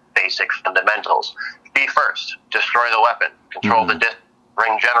basic fundamentals. Be first, destroy the weapon, control the distance,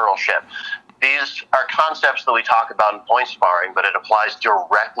 bring generalship. These are concepts that we talk about in point sparring, but it applies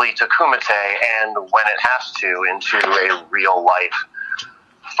directly to kumite and, when it has to, into a real life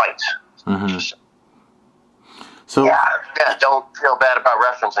fight. So yeah, don't feel bad about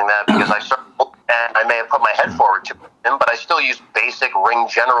referencing that, because I certainly, and I may have put my head forward to him, but I still used basic ring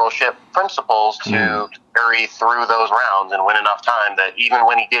generalship principles to carry through those rounds and win enough time that even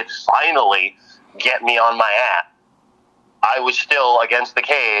when he did finally get me on my ass, I was still against the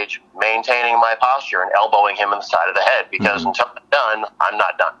cage, maintaining my posture and elbowing him in the side of the head, because until I'm done, I'm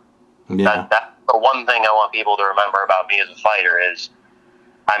not done. Yeah. That's the one thing I want people to remember about me as a fighter is,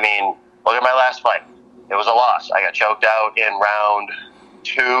 I mean, look at my last fight. It was a loss. I got choked out in round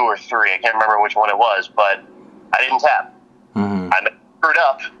 2 or 3. I can't remember which one it was, but I didn't tap. I screwed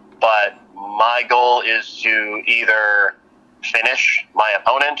up, but my goal is to either finish my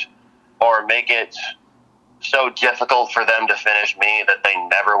opponent or make it so difficult for them to finish me that they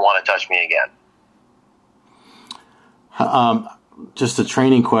never want to touch me again. Just a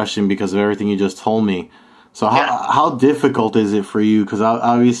training question because of everything you just told me. So how difficult is it for you? Because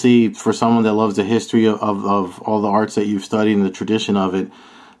obviously for someone that loves the history of all the arts that you've studied and the tradition of it,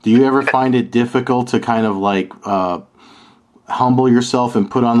 do you ever find it difficult to kind of like humble yourself and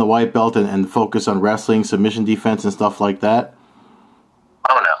put on the white belt and focus on wrestling, submission defense, and stuff like that?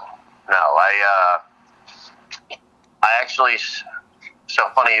 Oh, no. I actually, so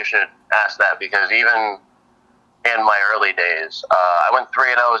funny you should ask that, because even in my early days, I went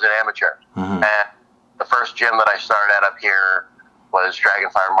 3-0 as an amateur. And the first gym that I started at up here was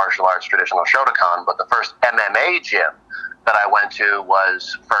Dragonfire Martial Arts Traditional Shotokan, but the first MMA gym that I went to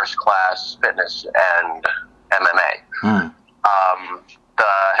was First Class Fitness and MMA.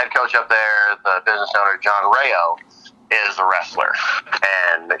 The head coach up there, the business owner, John Rayo, is a wrestler,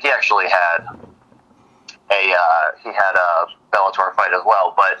 and he actually had a Bellator fight as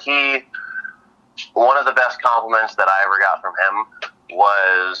well. But one of the best compliments that I ever got from him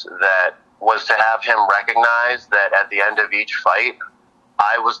was to have him recognize that at the end of each fight,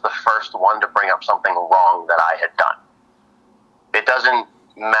 I was the first one to bring up something wrong that I had done. It doesn't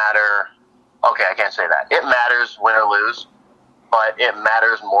matter. Okay, I can't say that. It matters win or lose, but it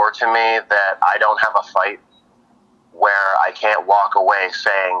matters more to me that I don't have a fight where I can't walk away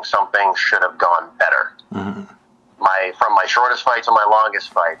saying something should have gone better. From my shortest fight to my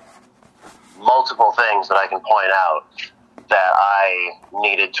longest fight, multiple things that I can point out that I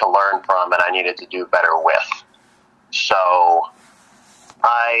needed to learn from and I needed to do better with. So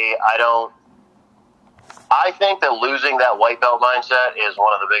I think that losing that white belt mindset is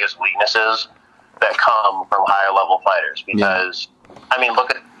one of the biggest weaknesses that come from higher level fighters, because I mean,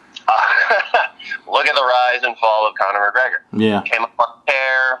 look at the rise and fall of Conor McGregor. Yeah, came up on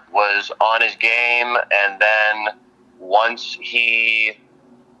tear, was on his game, and then once he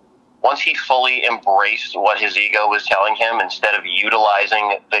fully embraced what his ego was telling him, instead of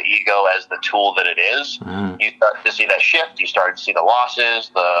utilizing the ego as the tool that it is, you start to see that shift. You start to see the losses,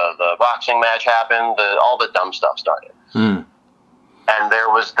 the boxing match happened, all the dumb stuff started. And there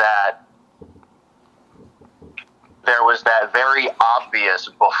was that very obvious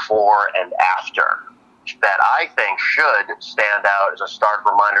before and after that I think should stand out as a stark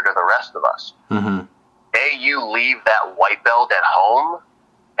reminder to the rest of us. You leave that white belt at home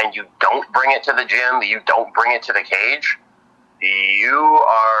and you don't bring it to the gym, you don't bring it to the cage, you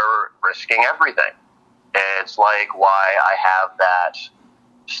are risking everything. It's like why I have that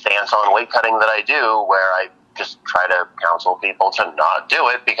stance on weight cutting that I do, where I just try to counsel people to not do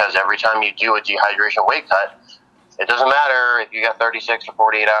it, because every time you do a dehydration weight cut, it doesn't matter if you got 36 or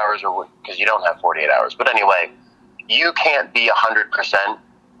 48 hours, or because you don't have 48 hours. But anyway, you can't be 100%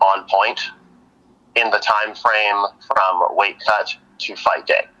 on point in the time frame from weight cut to fight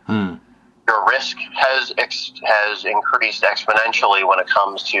day. Your risk has increased exponentially when it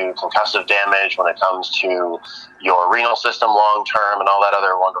comes to concussive damage, when it comes to your renal system long term, and all that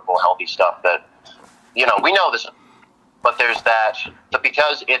other wonderful healthy stuff that, we know this. But there's that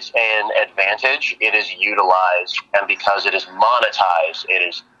because it's an advantage, it is utilized, and because it is monetized, it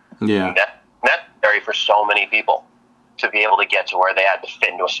is necessary for so many people to be able to get to where they had to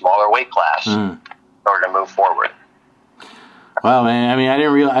fit into a smaller weight class in order to move forward. Wow, man! I mean, I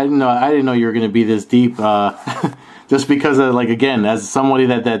didn't know you were going to be this deep. Just because of, again, as somebody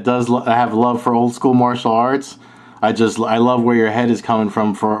that does have love for old school martial arts, I love where your head is coming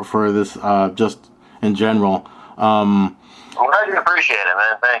from for this just in general. I'm glad you appreciate it,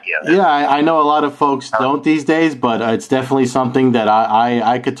 man. Thank you. Yeah, I know a lot of folks don't these days, but it's definitely something that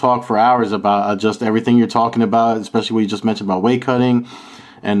I could talk for hours about. Just everything you're talking about, especially what you just mentioned about weight cutting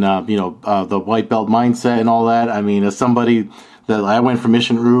and the white belt mindset and all that. I mean, as somebody that I went from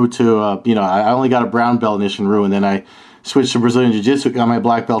Isshin-Ryu to I only got a brown belt in Isshin-Ryu, and then I switched to Brazilian Jiu-Jitsu, got my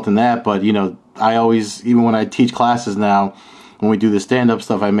black belt in that. But I always, even when I teach classes now, when we do the stand-up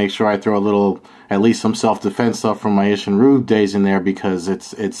stuff, I make sure I throw a little, at least some self-defense stuff from my Isshin-Ryu days in there, because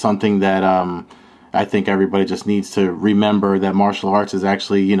it's something that I think everybody just needs to remember that martial arts is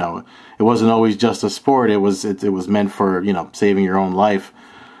actually, you know, it wasn't always just a sport. It was meant for, you know, saving your own life.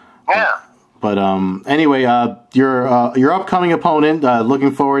 Yeah. But anyway, your upcoming opponent,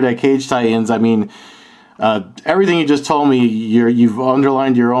 looking forward at Cage Titans. I mean, everything you just told me, you've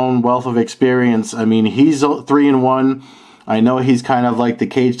underlined your own wealth of experience. I mean, he's 3-1. I know he's kind of like the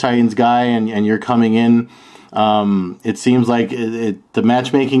Cage Titans guy, and you're coming in. It seems like the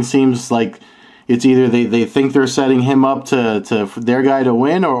matchmaking seems like it's either they think they're setting him up to for their guy to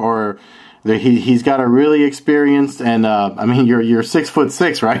win, or he's got a really experienced, and I mean, you're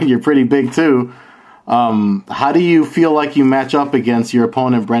 6'6", right? You're pretty big too. How do you feel like you match up against your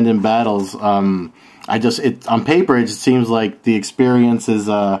opponent, Brendan Battles? On paper, it just seems like the experience is.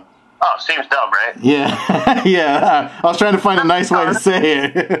 Oh, seems dumb, right? Yeah, yeah. I was trying to find a nice way to say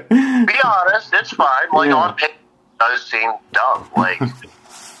it. Be honest, it's fine. Like, on paper, it does seem dumb. Like,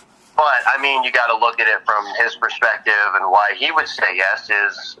 but I mean, you got to look at it from his perspective, and why he would say yes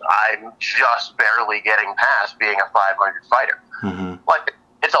is I'm just barely getting past being a 500 fighter. Mm-hmm. Like,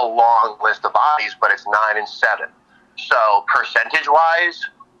 it's a long list of bodies, but it's 9-7. So percentage-wise,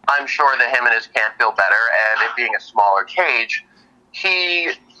 I'm sure that him and his camp feel better, and it being a smaller cage,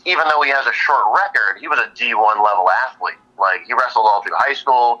 even though he has a short record, he was a D1 level athlete. Like, he wrestled all through high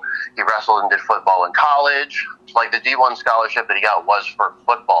school, he wrestled and did football in college. Like, the D1 scholarship that he got was for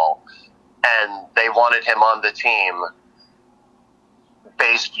football, and they wanted him on the team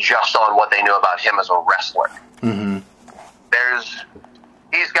based just on what they knew about him as a wrestler. Mm-hmm.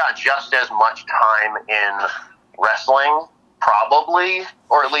 He's got just as much time in wrestling, probably,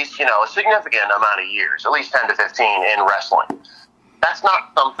 or at least, you know, a significant amount of years, at least 10 to 15 in wrestling. That's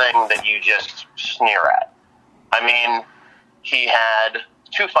not something that you just sneer at. I mean, he had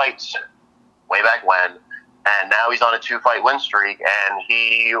 2 fights way back when, and now he's on a 2-fight win streak, and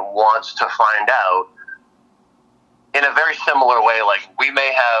he wants to find out in a very similar way. Like, he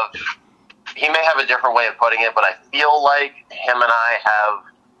may have a different way of putting it, but I feel like him and I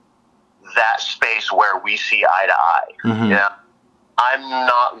have that space where we see eye to eye. Mm-hmm. Yeah, I'm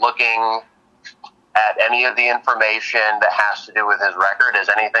not looking at any of the information that has to do with his record as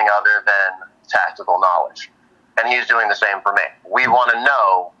anything other than tactical knowledge. And he's doing the same for me. We want to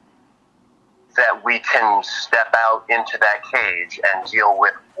know that we can step out into that cage and deal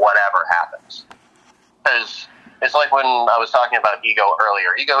with whatever happens. Because it's like when I was talking about ego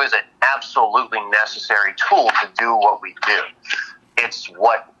earlier. Ego is an absolutely necessary tool to do what we do. It's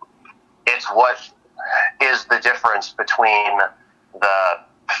what is the difference between the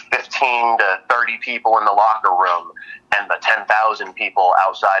 15 to 30 people in the locker room and the 10,000 people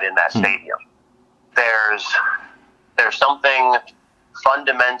outside in that stadium. There's something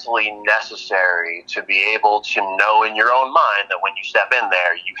fundamentally necessary to be able to know in your own mind that when you step in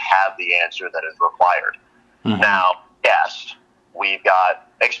there, you have the answer that is required. Mm-hmm. Now, yes, we've got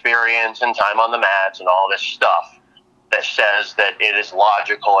experience and time on the mats and all this stuff that says that it is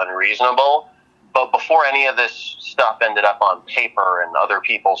logical and reasonable. But before any of this stuff ended up on paper and other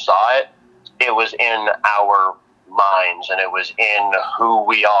people saw it, it was in our minds and it was in who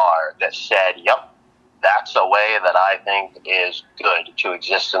we are that said, yep, that's a way that I think is good to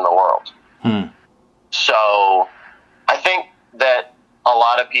exist in the world. So I think that a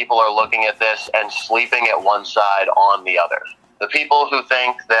lot of people are looking at this and sleeping at one side on the other. The people who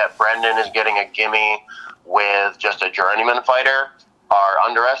think that Brendan is getting a gimme with just a journeyman fighter are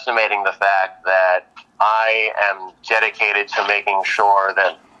underestimating the fact that I am dedicated to making sure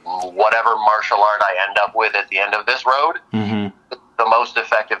that whatever martial art I end up with at the end of this road, the most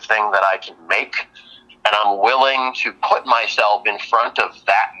effective thing that I can make. And I'm willing to put myself in front of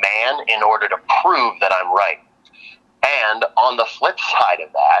that man in order to prove that I'm right. And on the flip side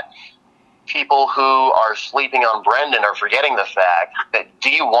of that, people who are sleeping on Brendan are forgetting the fact that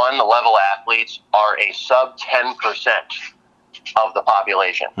D1 level athletes are a sub 10% of the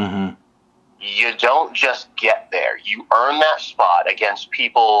population. Mm-hmm. You don't just get there. You earn that spot against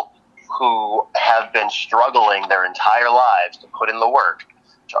people who have been struggling their entire lives to put in the work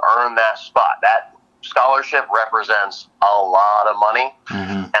to earn that spot. That scholarship represents a lot of money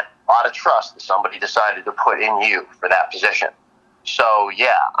and a lot of trust that somebody decided to put in you for that position. So,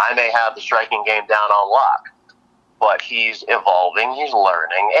 yeah, I may have the striking game down on lock, but he's evolving, he's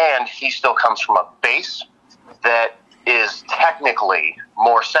learning, and he still comes from a base that is technically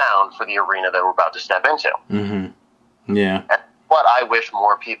more sound for the arena that we're about to step into. Mm-hmm. Yeah. And what I wish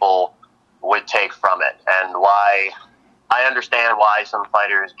more people would take from it, and why I understand why some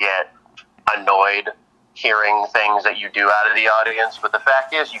fighters get annoyed hearing things that you do out of the audience, but the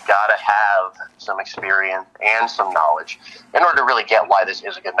fact is you gotta have some experience and some knowledge in order to really get why this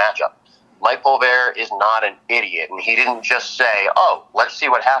is a good matchup. Mike Pulver is not an idiot, and he didn't just say, "Oh, let's see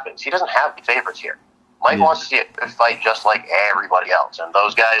what happens." He doesn't have favorites here. Mike wants to see a good fight just like everybody else, and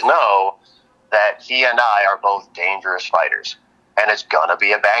those guys know that he and I are both dangerous fighters, and it's gonna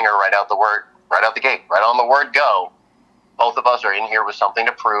be a banger right out the gate, right on the word go. Both of us are in here with something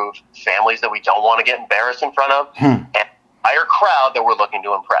to prove, families that we don't want to get embarrassed in front of, and a higher crowd that we're looking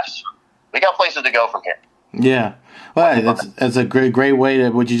to impress. We got places to go from here. Yeah. Well, that's a great way to,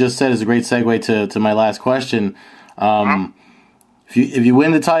 what you just said is a great segue to my last question. If you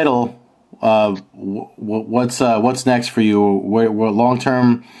win the title, what's next for you? What long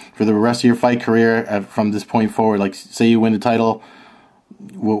term for the rest of your fight career from this point forward? Like, say you win the title,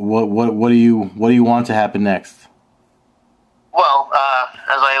 what do you want to happen next? Well,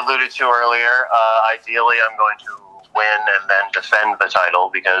 as I alluded to earlier, ideally I'm going to win and then defend the title,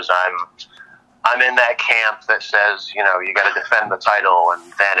 because I'm in that camp that says, you got to defend the title and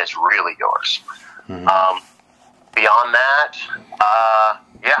then it's really yours. Beyond that,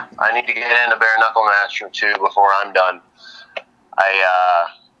 I need to get in a bare knuckle match or two before I'm done. I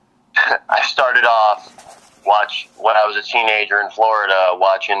started off when I was a teenager in Florida,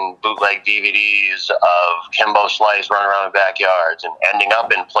 watching bootleg DVDs of Kimbo Slice running around in backyards and ending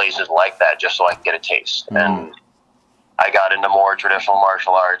up in places like that just so I could get a taste. And I got into more traditional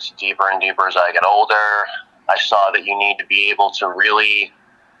martial arts deeper and deeper as I got older. I saw that you need to be able to really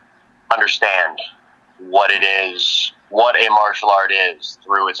understand what it is, what a martial art is,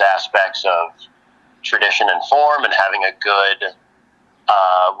 through its aspects of tradition and form, and having a good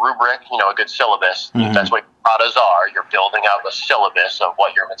rubric, a good syllabus. That's what katas are. You're building out a syllabus of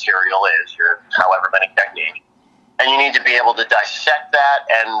what your material is, your however many techniques. And you need to be able to dissect that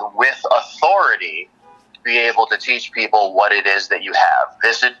and with authority be able to teach people what it is that you have.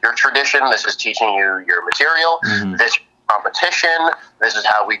 This is your tradition. This is teaching you your material. This competition. This is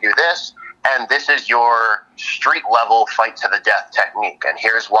how we do this. And this is your street level fight to the death technique. And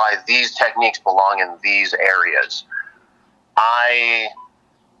here's why these techniques belong in these areas. I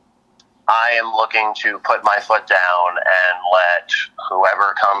am looking to put my foot down and let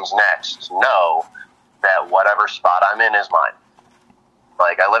whoever comes next know that whatever spot I'm in is mine.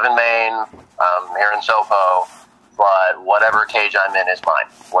 Like, I live in Maine, I'm here in Sopo, but whatever cage I'm in is mine.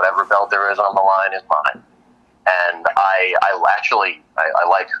 Whatever belt there is on the line is mine. And I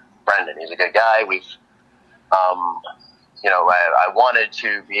like Brendan. He's a good guy. I wanted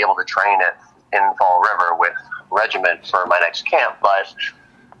to be able to train in Fall River with regiment for my next camp, but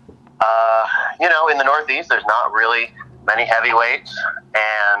in the Northeast, there's not really many heavyweights,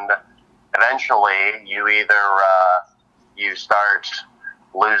 and eventually you either you start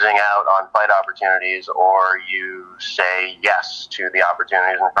losing out on fight opportunities, or you say yes to the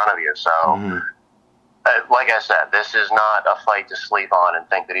opportunities in front of you. So, like I said, this is not a fight to sleep on and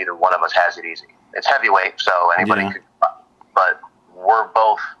think that either one of us has it easy. It's heavyweight, so anybody could fight, but we're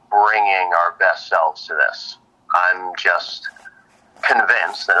both bringing our best selves to this. I'm just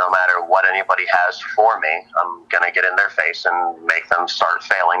convinced that no matter what anybody has for me, I'm going to get in their face and make them start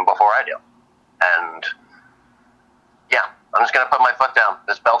failing before I do. And I'm just going to put my foot down.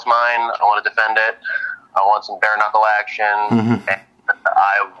 This belt's mine. I want to defend it. I want some bare knuckle action. And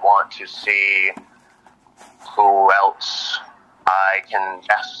I want to see who else I can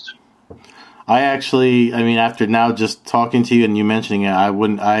test. After now just talking to you and you mentioning it,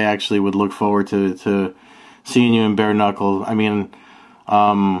 I actually would look forward to seeing you in bare knuckle. I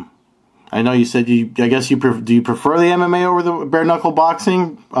know you said do you prefer the MMA over the bare knuckle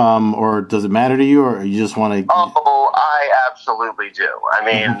boxing, or does it matter to you, or you just want to? Oh, I absolutely do.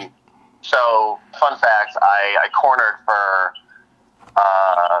 So fun fact, I cornered for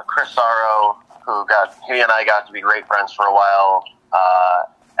Chris Sorrow, he and I got to be great friends for a while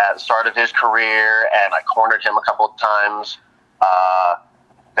at the start of his career, and I cornered him a couple of times.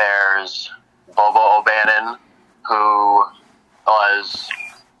 There's Bobo O'Bannon, who was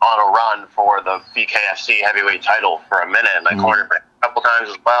on a run for the BKFC heavyweight title for a minute, and I cornered him a couple times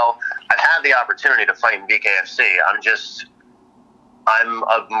as well. I've had the opportunity to fight in BKFC. I'm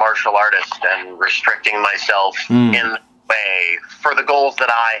a martial artist and restricting myself in the way for the goals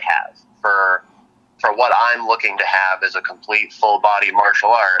that I have, for what I'm looking to have as a complete full-body martial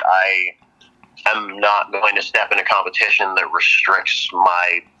art. I am not going to step in a competition that restricts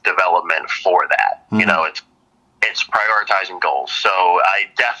my development for that. It's prioritizing goals. So I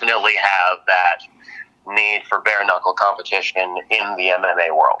definitely have that need for bare-knuckle competition in the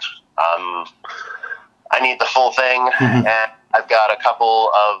MMA world. I need the full thing, and I've got a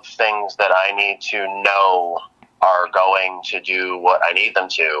couple of things that I need to know are going to do what I need them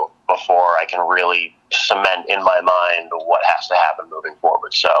to before I can really cement in my mind what has to happen moving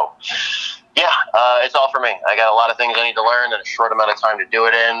forward. So, yeah, it's all for me. I got a lot of things I need to learn in a short amount of time to do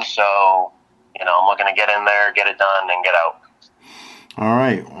it in. So, I'm looking to get in there, get it done, and get out. All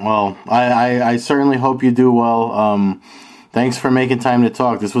right. Well, I certainly hope you do well. Thanks for making time to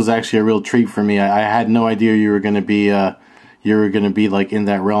talk. This was actually a real treat for me. I had no idea you were going to be like in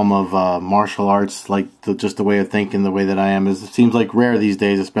that realm of martial arts, like just the way of thinking, the way that I am. It seems like rare these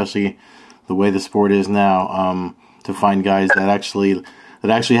days, especially the way the sport is now, to find guys that actually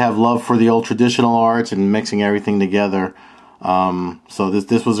have love for the old traditional arts and mixing everything together. So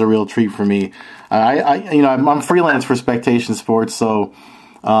this was a real treat for me. I'm freelance for Spectation Sports, so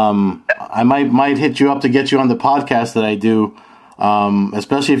I might hit you up to get you on the podcast that I do.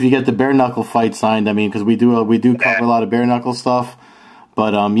 Especially if you get the bare knuckle fight signed. I mean, because we do cover a lot of bare knuckle stuff.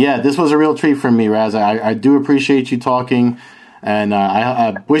 But this was a real treat for me, Raz. I do appreciate you talking, and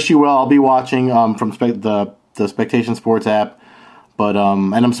I wish you well. I'll be watching from the Spectation Sports app. But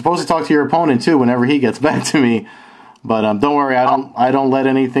and I'm supposed to talk to your opponent too whenever he gets back to me. But don't worry, I don't let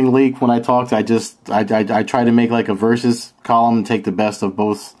anything leak when I talk. I try to make like a versus column and take the best of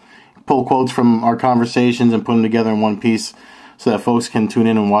both, pull quotes from our conversations and put them together in one piece, so that folks can tune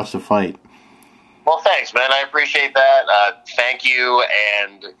in and watch the fight. Well, thanks, man. I appreciate that. Thank you,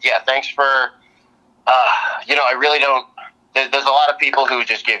 and thanks for. I really don't. There's a lot of people who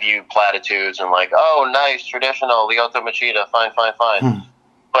just give you platitudes and like, oh, nice, traditional, Lyoto Machida, fine.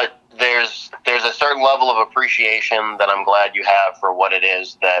 But there's a certain level of appreciation that I'm glad you have for what it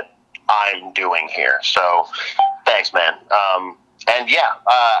is that I'm doing here. So, thanks, man. I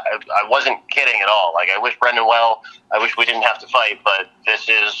wasn't kidding at all. Like, I wish Brendan well. I wish we didn't have to fight, but this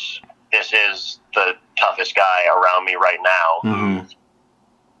is the toughest guy around me right now. Who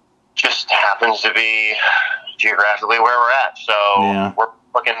just happens to be geographically where we're at. So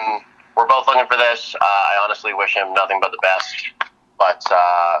we're both looking for this. I honestly wish him nothing but the best. But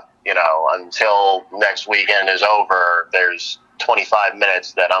until next weekend is over, there's 25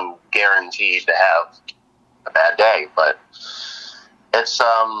 minutes that I'm guaranteed to have a bad day. But it's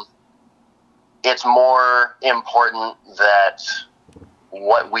more important that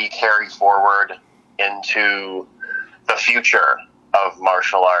what we carry forward into the future of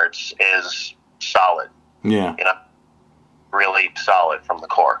martial arts is solid. Yeah. Really solid from the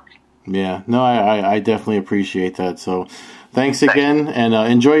core. Yeah. No, I definitely appreciate that. So thanks again, and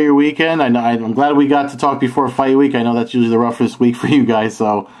enjoy your weekend. I'm glad we got to talk before fight week. I know that's usually the roughest week for you guys,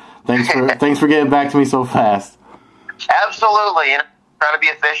 so thanks for getting back to me so fast. Absolutely. Trying to be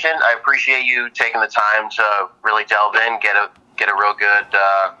efficient. I appreciate you taking the time to really delve in, get a real good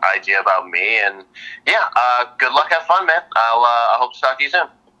idea about me, and good luck, have fun, man. I hope to talk to you soon.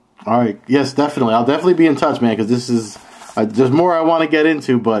 All right, yes, definitely. I'll definitely be in touch, man, because this is there's more I want to get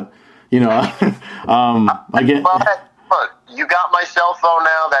into, but I get. Well, look, you got my cell phone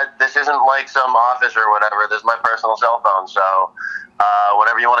now. That this isn't like some office or whatever. This is my personal cell phone, so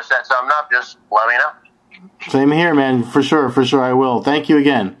whenever you want to set something up, just let me know. Same here, man. For sure, I will. Thank you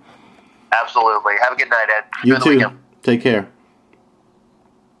again. Absolutely. Have a good night, Ed. You too. Take care.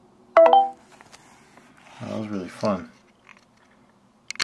 That was really fun.